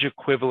bridge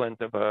equivalent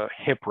of a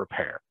hip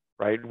repair,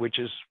 right? Which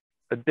is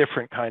a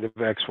different kind of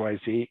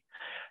XYZ.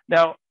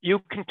 Now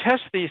you can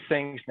test these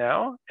things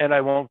now, and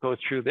I won't go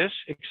through this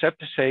except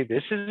to say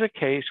this is a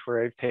case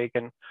where I've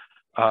taken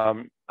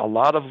a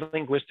lot of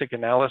linguistic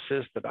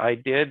analysis that I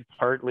did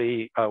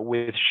partly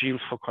with Gilles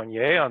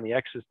Fauconnier on the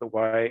X is the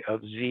Y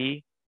of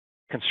Z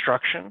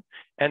construction.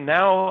 And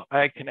now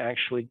I can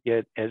actually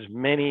get as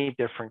many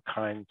different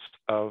kinds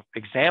of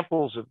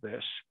examples of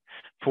this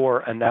for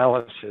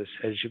analysis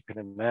as you can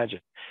imagine.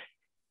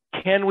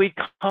 Can we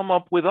come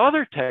up with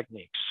other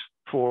techniques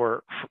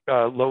for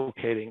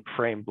locating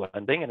frame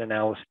blending and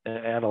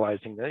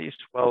analyzing these?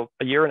 Well,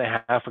 a year and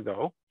a half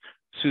ago,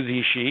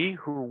 Suzy Shi,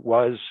 who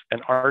was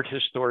an art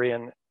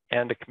historian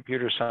and a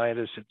computer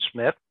scientist at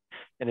Smith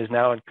and is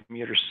now in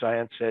computer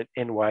science at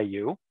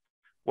NYU,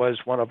 was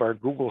one of our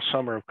Google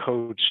Summer of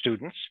Code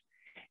students.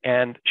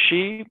 And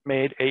she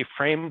made a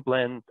frame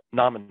blend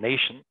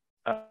nomination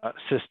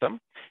system.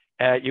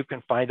 You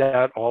can find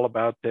out all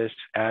about this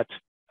at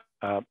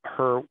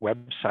her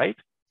website.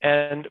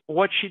 And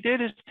what she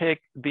did is take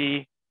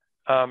the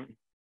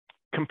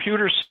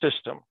computer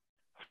system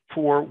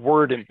for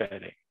word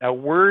embedding. Now,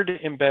 word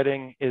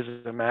embedding is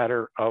a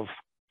matter of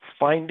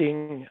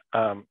finding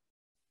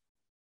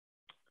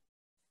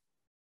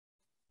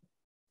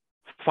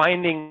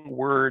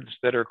words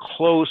that are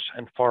close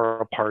and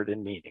far apart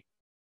in meaning.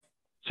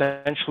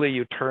 Essentially,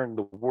 you turn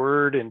the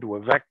word into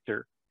a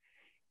vector,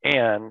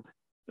 and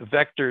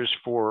vectors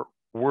for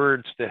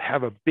words that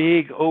have a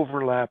big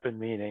overlap in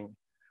meaning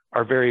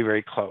are very,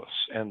 very close.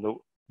 And the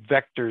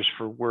vectors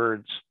for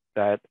words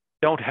that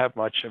don't have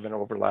much of an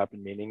overlap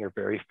in meaning are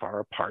very far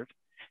apart.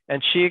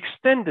 And she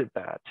extended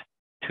that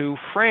to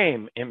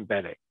frame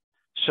embedding.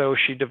 So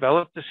she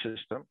developed a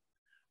system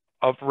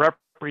of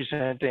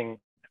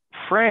representing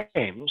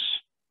frames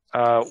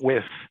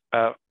with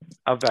a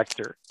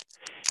vector.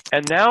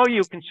 And now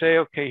you can say,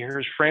 okay,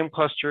 here's frame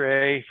cluster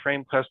A,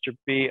 frame cluster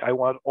B. I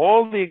want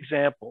all the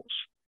examples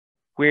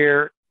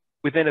where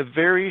within a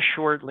very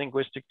short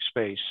linguistic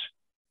space,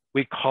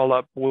 we call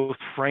up both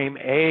frame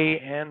A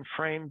and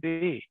frame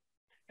B.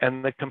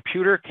 And the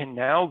computer can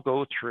now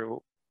go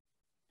through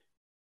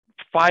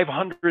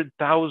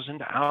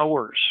 500,000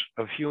 hours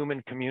of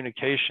human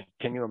communication.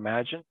 Can you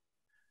imagine?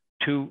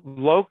 To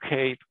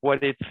locate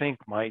what it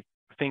thinks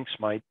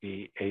might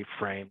be a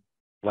frame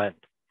blend.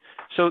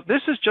 So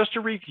this is just a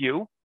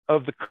review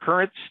of the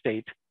current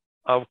state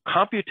of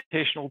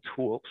computational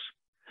tools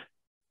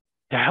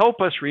to help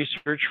us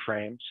research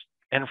frames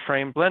and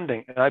frame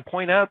blending. And I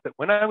point out that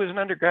when I was an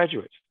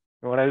undergraduate,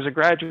 and when I was a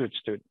graduate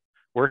student,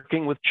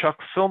 working with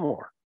Chuck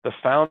Fillmore, the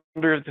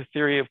founder of the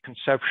theory of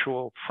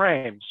conceptual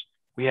frames,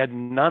 we had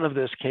none of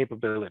this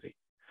capability.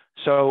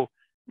 So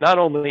not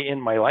only in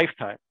my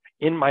lifetime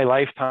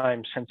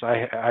since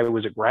I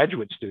was a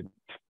graduate student,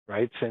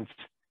 right? Since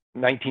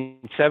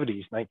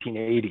 1970s,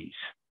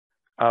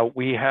 1980s,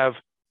 we have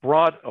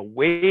brought a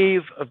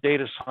wave of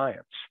data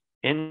science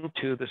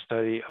into the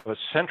study of a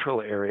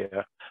central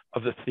area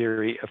of the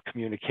theory of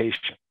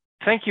communication.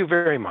 Thank you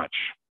very much.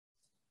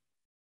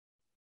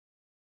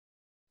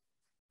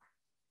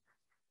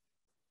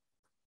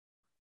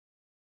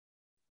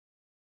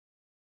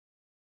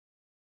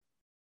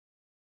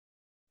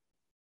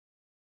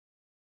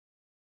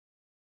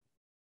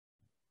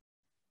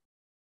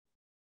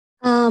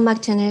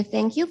 Mark Turner,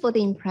 thank you for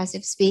the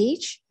impressive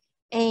speech.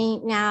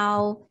 And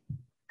now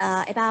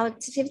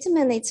about 15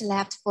 minutes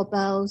left for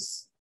both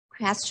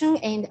question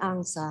and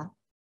answer.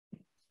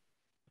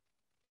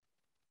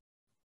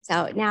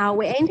 So now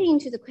we're entering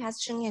into the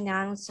question and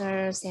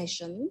answer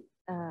session.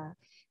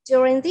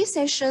 During this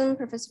session,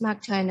 Professor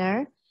Mark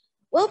Turner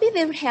will be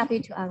very happy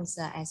to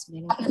answer as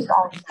many questions.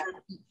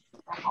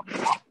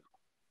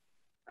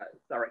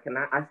 Sorry, can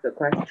I ask the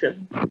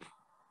question?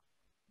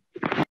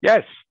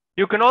 Yes,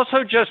 you can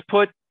also just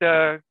put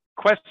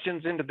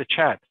questions into the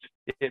chat,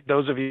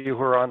 those of you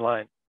who are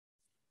online.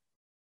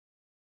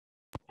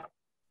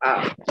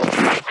 I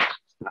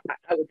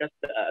will just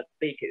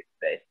speak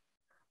this.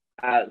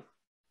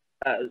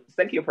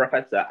 Thank you,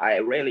 Professor. I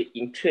really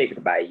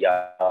intrigued by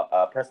your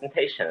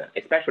presentation,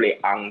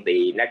 especially on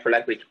the natural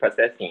language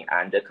processing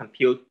and the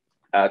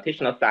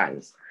computational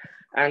science.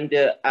 And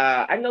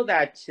I know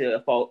that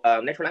for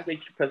natural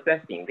language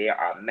processing, there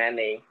are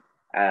many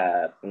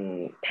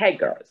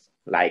taggers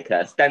like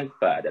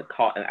Stanford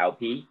Core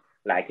NLP,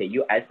 like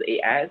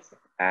USAS,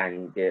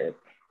 and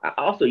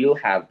also you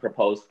have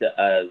proposed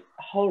a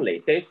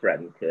wholly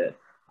different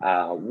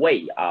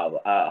way of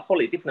a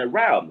wholly different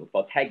realm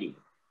for tagging,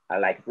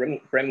 like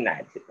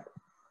FrameNet.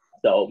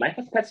 So my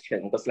first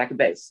question goes like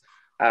this.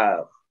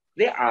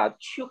 There are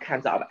two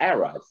kinds of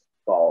errors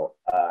for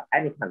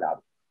any kind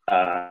of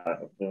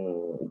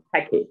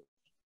package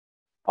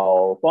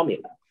or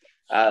formula.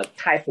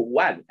 Type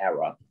 1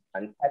 error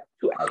and type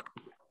 2 error,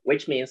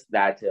 which means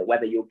that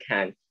whether you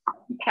can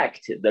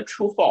detect the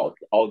true false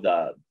or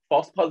the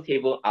false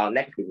positive or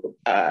negative,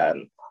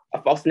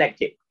 false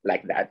negative,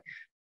 like that.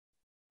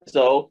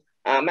 So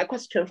my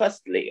question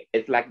firstly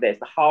is like this: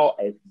 how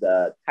is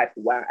the type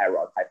 1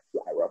 error, type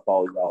 2 error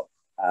for your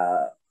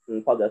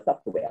for the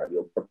software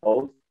you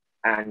propose?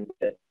 And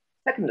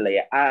secondly,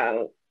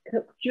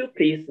 could you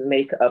please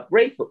make a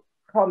brief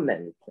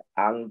comment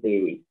on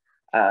the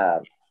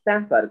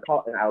Stanford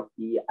Core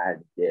NLP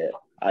and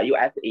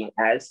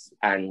USAS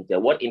and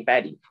word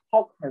embedding?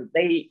 How can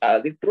they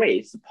these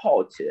three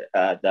support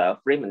the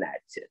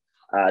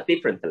FrameNet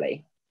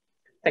differently?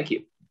 Thank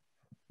you.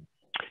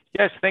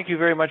 Yes, thank you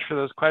very much for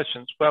those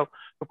questions. Well,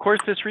 of course,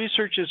 this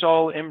research is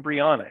all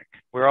embryonic.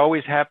 We're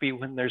always happy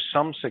when there's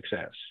some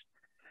success.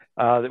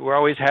 We're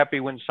always happy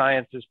when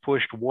science is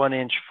pushed 1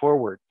 inch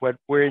forward, but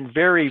we're in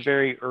very,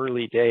 very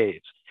early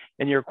days.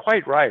 And you're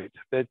quite right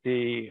that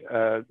the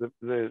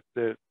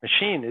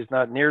machine is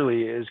not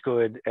nearly as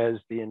good as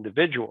the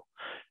individual.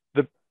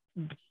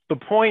 The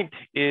point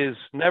is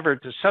never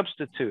to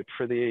substitute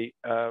for the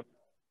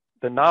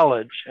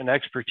knowledge and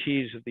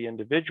expertise of the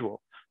individual.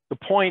 The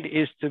point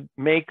is to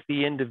make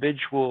the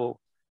individual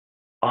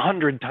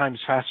 100 times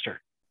faster,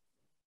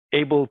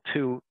 able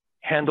to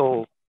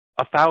handle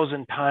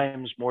 1,000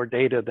 times more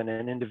data than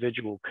an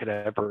individual could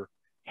ever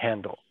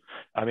handle.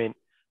 I mean,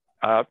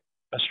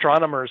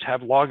 astronomers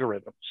have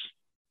logarithms,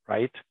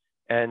 right?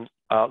 And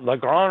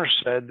Lagrange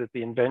said that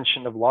the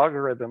invention of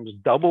logarithms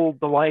doubled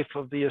the life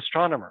of the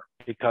astronomer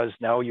because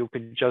now you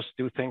could just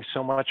do things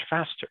so much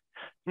faster.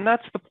 And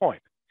that's the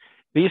point.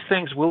 These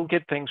things will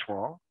get things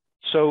wrong.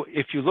 So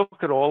if you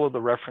look at all of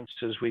the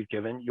references we've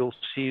given, you'll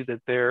see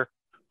that there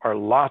are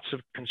lots of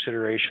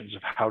considerations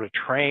of how to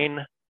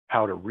train,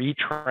 how to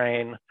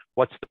retrain,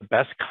 what's the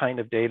best kind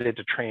of data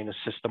to train a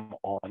system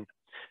on.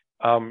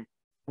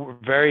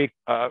 Very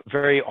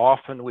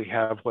often we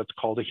have what's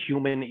called a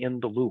human in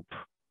the loop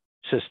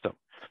system,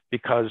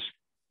 because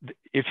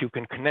if you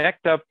can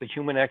connect up the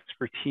human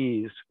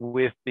expertise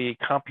with the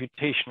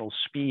computational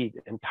speed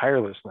and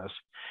tirelessness,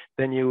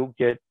 then you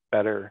get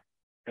better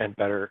and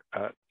better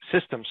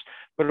systems.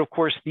 But of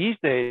course, these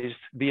days,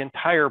 the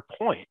entire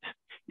point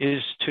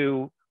is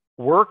to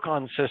work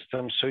on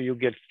systems so you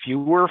get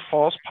fewer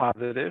false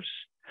positives,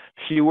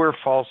 fewer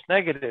false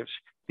negatives.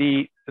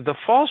 The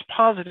false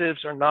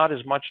positives are not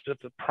as much of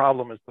the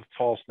problem as the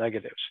false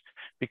negatives,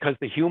 because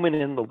the human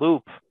in the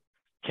loop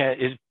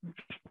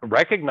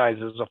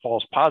recognizes a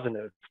false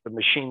positive. The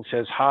machine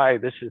says, hi,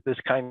 this is this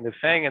kind of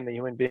thing, and the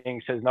human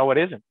being says, no, it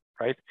isn't,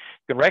 right?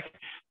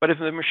 But if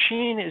the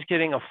machine is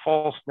getting a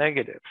false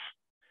negative,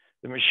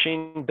 the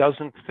machine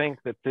doesn't think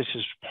that this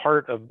is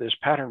part of this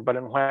pattern, but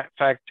in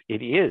fact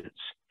it is.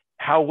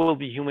 how will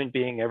the human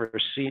being ever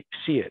see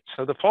it?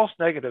 So the false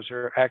negatives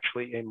are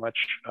actually a much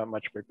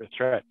bigger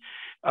threat.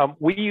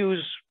 We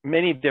use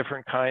many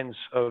different kinds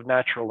of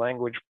natural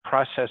language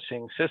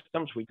processing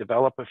systems. We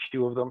develop a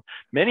few of them.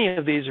 Many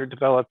of these are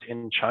developed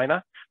in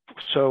China.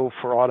 So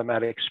for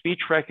automatic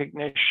speech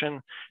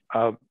recognition,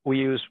 we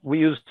use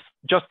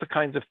just the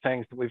kinds of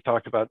things that we've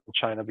talked about in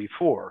China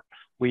before.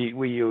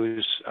 We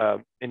use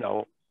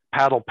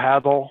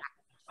paddle.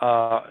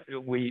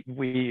 We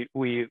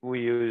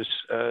use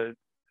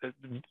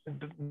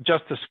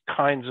just the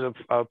kinds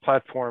of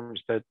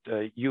platforms that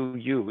you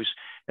use.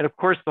 And of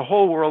course, the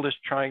whole world is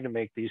trying to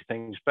make these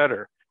things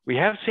better. We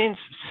have seen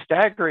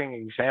staggering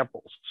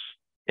examples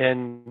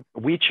in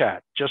WeChat.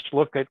 Just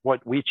look at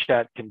what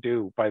WeChat can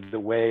do by the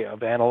way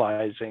of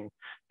analyzing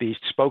the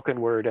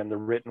spoken word and the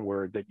written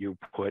word that you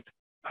put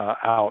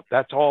out.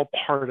 That's all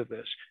part of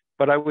this.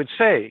 But I would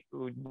say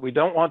we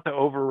don't want to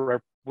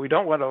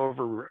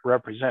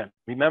overrepresent.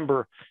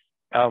 Remember,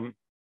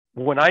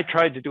 when I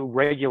tried to do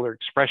regular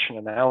expression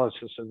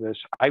analysis of this,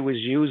 I was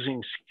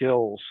using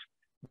skills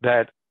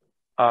that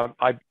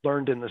I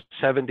learned in the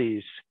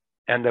 70s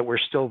and that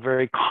were still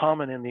very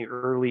common in the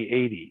early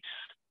 80s,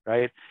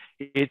 right?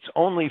 It's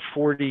only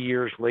 40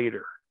 years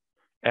later.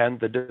 And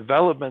the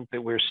development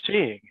that we're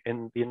seeing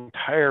in the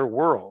entire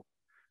world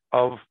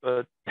of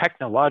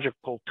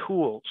technological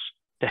tools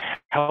to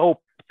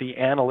help the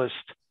analyst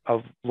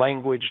of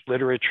language,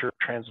 literature,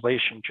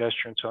 translation,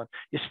 gesture, and so on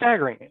is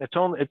staggering.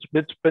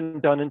 It's been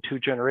done in 2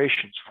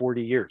 generations,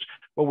 40 years.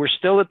 But we're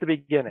still at the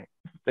beginning.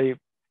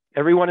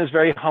 Everyone is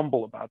very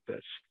humble about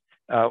this.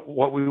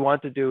 What we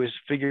want to do is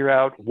figure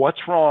out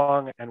what's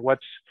wrong and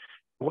what's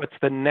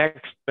the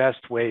next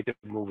best way to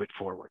move it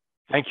forward.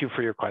 Thank you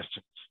for your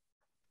questions.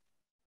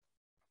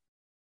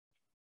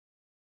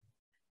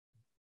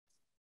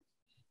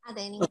 Are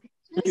there any questions?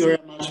 Thank you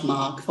very much,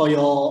 Mark, for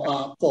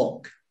your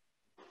talk.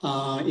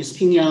 It's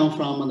Ping Yang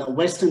from the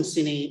Western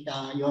Sydney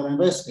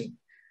University.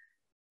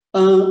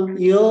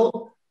 You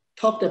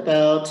talked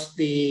about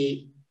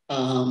the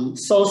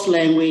source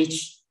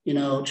language,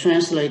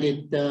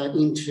 translated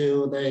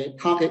into the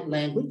target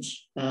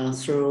language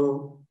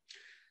through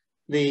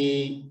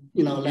the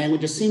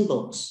language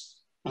symbols.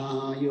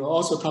 You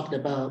also talked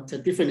about the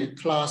different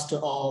cluster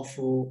of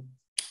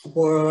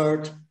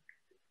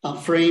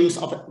frames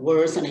of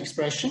words and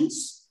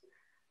expressions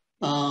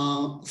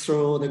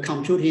through the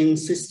computing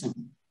system.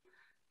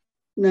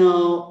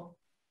 Now,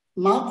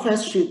 my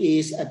question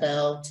is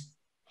about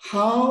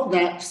how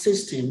that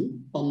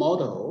system or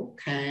model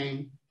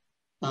can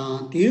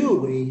deal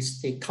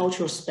with the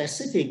cultural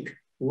specific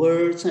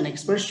words and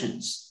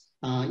expressions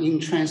in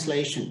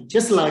translation,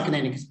 just like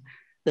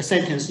the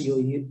sentence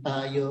you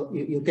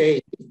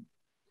gave.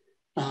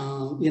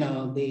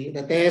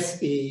 The death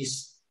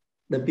is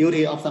the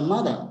beauty of the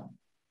mother.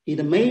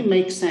 It may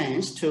make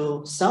sense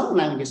to some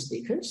language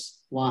speakers,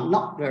 while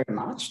not very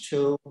much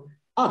to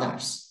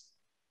others.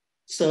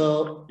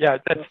 So yeah,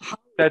 that's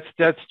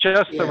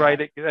just the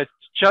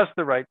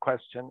right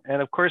question.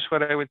 And of course,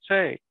 what I would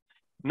say,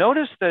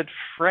 notice that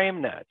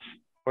FrameNet,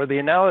 or the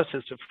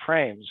analysis of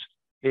frames,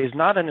 is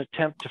not an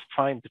attempt to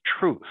find the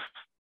truth.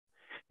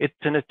 It's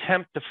an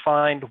attempt to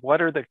find what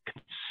are the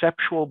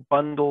conceptual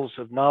bundles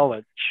of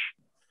knowledge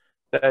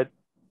that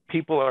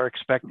people are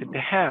expected to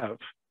have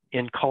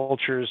in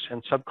cultures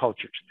and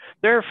subcultures.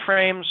 There are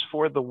frames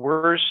for the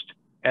worst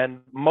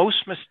and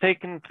most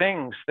mistaken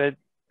things that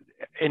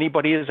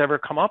anybody has ever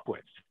come up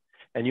with.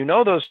 And you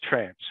know those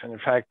frames. And in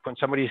fact, when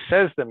somebody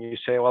says them, you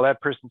say, well,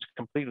 that person's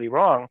completely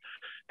wrong.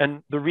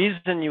 And the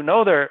reason you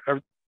know the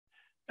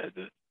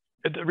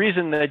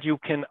reason that you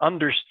can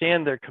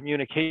understand their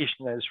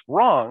communication as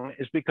wrong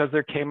is because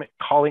they're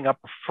calling up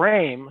a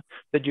frame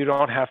that you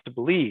don't have to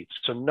believe.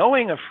 So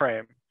knowing a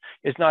frame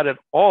is not at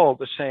all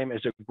the same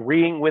as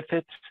agreeing with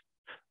it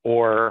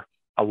or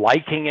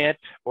liking it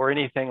or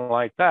anything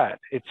like that.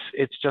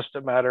 It's just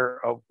a matter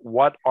of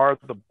what are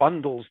the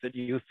bundles that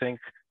you think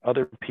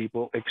other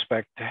people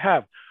expect to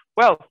have.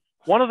 Well,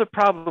 one of the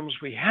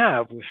problems we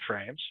have with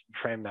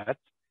FrameNet,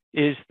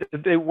 is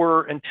that they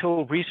were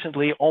until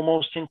recently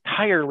almost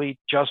entirely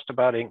just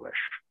about English.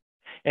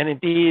 And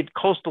indeed,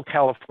 coastal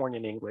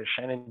Californian English,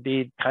 and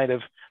indeed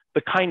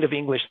the kind of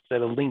English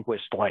that a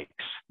linguist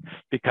likes,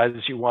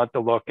 because you want to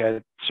look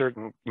at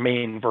certain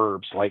main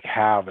verbs like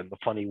have and the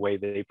funny way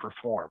they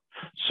perform.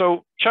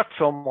 So Chuck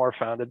Fillmore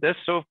founded this,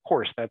 so of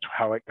course that's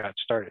how it got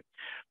started.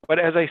 But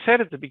as I said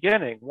at the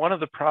beginning, one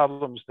of the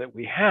problems that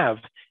we have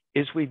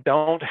is we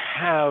don't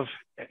have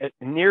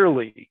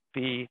nearly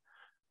the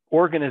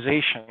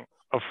organization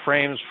of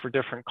frames for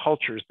different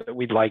cultures that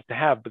we'd like to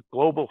have. The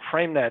global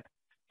FrameNet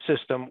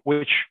system,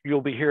 which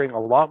you'll be hearing a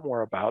lot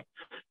more about,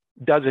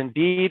 does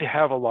indeed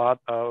have a lot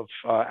of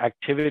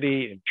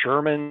activity in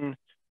German,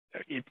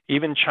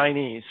 even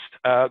Chinese,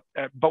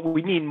 but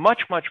we need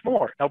much, much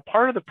more. Now,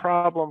 part of the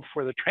problem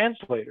for the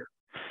translator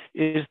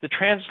is the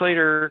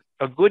translator,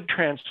 a good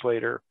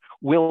translator,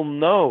 will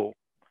know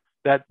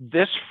that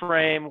this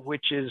frame,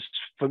 which is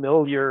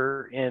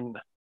familiar in,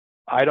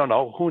 I don't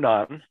know,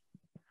 Hunan,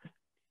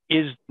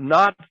 is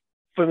not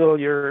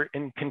familiar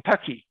in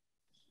Kentucky,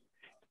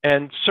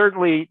 and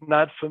certainly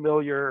not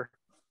familiar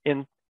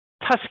in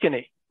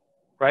Tuscany,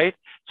 right?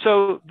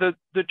 So the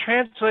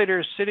translator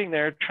is sitting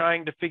there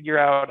trying to figure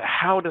out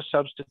how to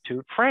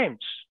substitute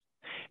frames.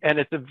 And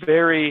it's a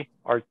very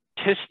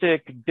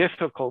artistic,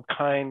 difficult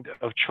kind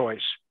of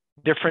choice.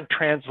 Different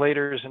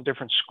translators and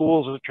different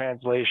schools of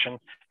translation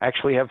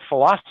actually have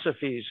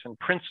philosophies and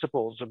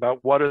principles about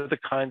what are the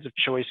kinds of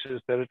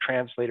choices that a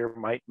translator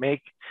might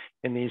make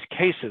in these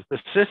cases. The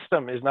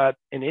system is not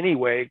in any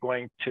way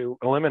going to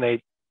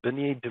eliminate the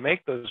need to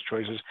make those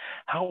choices.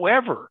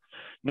 However,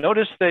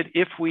 notice that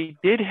if we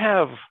did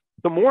have,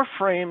 the more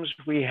frames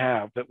we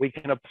have that we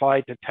can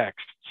apply to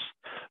texts,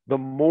 the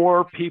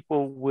more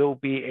people will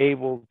be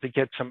able to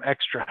get some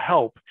extra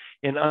help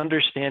in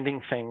understanding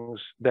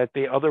things that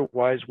they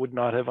otherwise would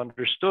not have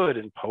understood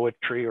in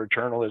poetry or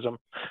journalism,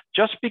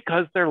 just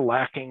because they're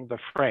lacking the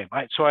frame.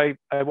 So I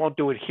won't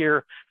do it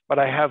here, but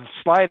I have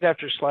slide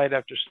after slide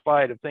after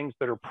slide of things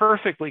that are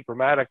perfectly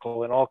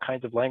grammatical in all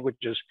kinds of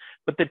languages,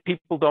 but that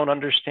people don't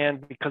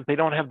understand because they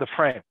don't have the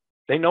frame.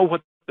 They know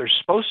what they're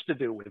supposed to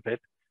do with it,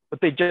 but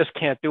they just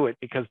can't do it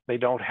because they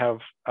don't have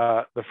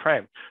the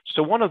frame.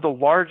 So one of the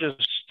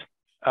largest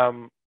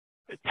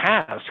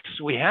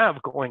tasks we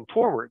have going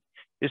forward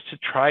is to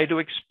try to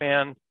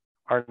expand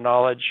our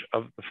knowledge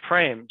of the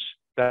frames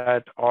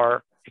that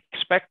are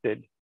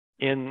expected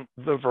in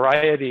the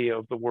variety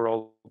of the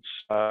world's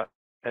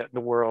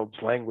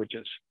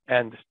languages.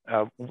 And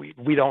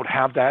we don't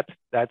have that.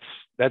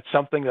 That's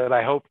something that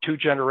I hope 2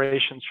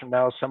 generations from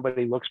now,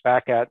 somebody looks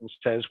back at and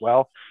says,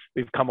 well,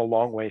 we've come a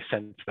long way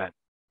since then.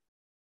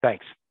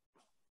 Thanks.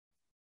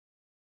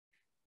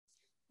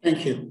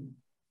 Thank you.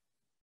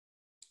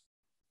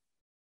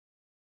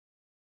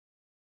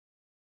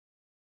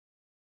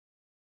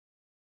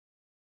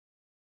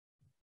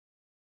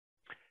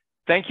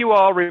 Thank you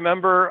all.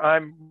 Remember,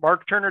 I'm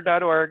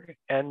markturner.org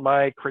and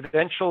my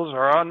credentials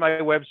are on my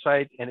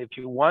website. And if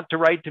you want to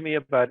write to me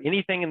about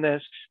anything in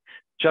this,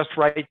 just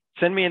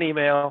send me an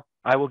email.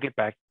 I will get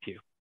back to you.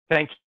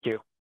 Thank you.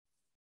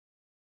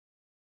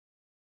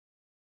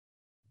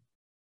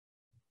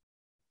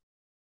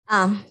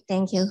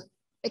 Thank you.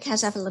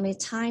 Because of limited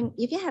time,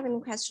 if you have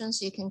any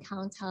questions, you can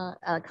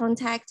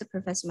contact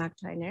Professor Mark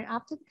Turner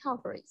after the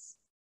conference.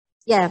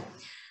 Yeah.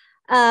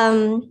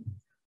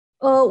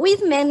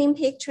 With many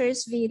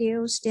pictures,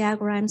 videos,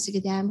 diagrams,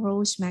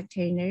 examples, Mark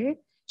Turner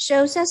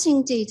shows us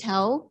in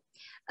detail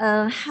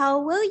how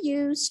we'll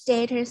use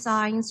data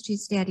science to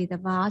study the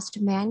vast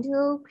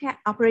mental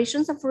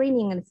operations of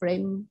framing and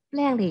frame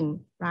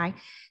blending, right?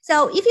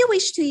 So if you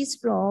wish to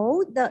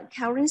explore the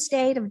current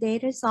state of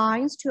data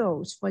science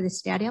tools for the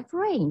study of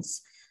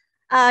frames,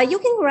 you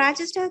can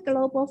register a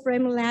Global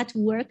Frame Lab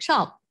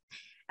workshop.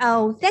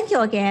 Oh, thank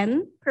you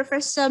again,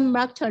 Professor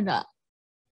Mark Turner.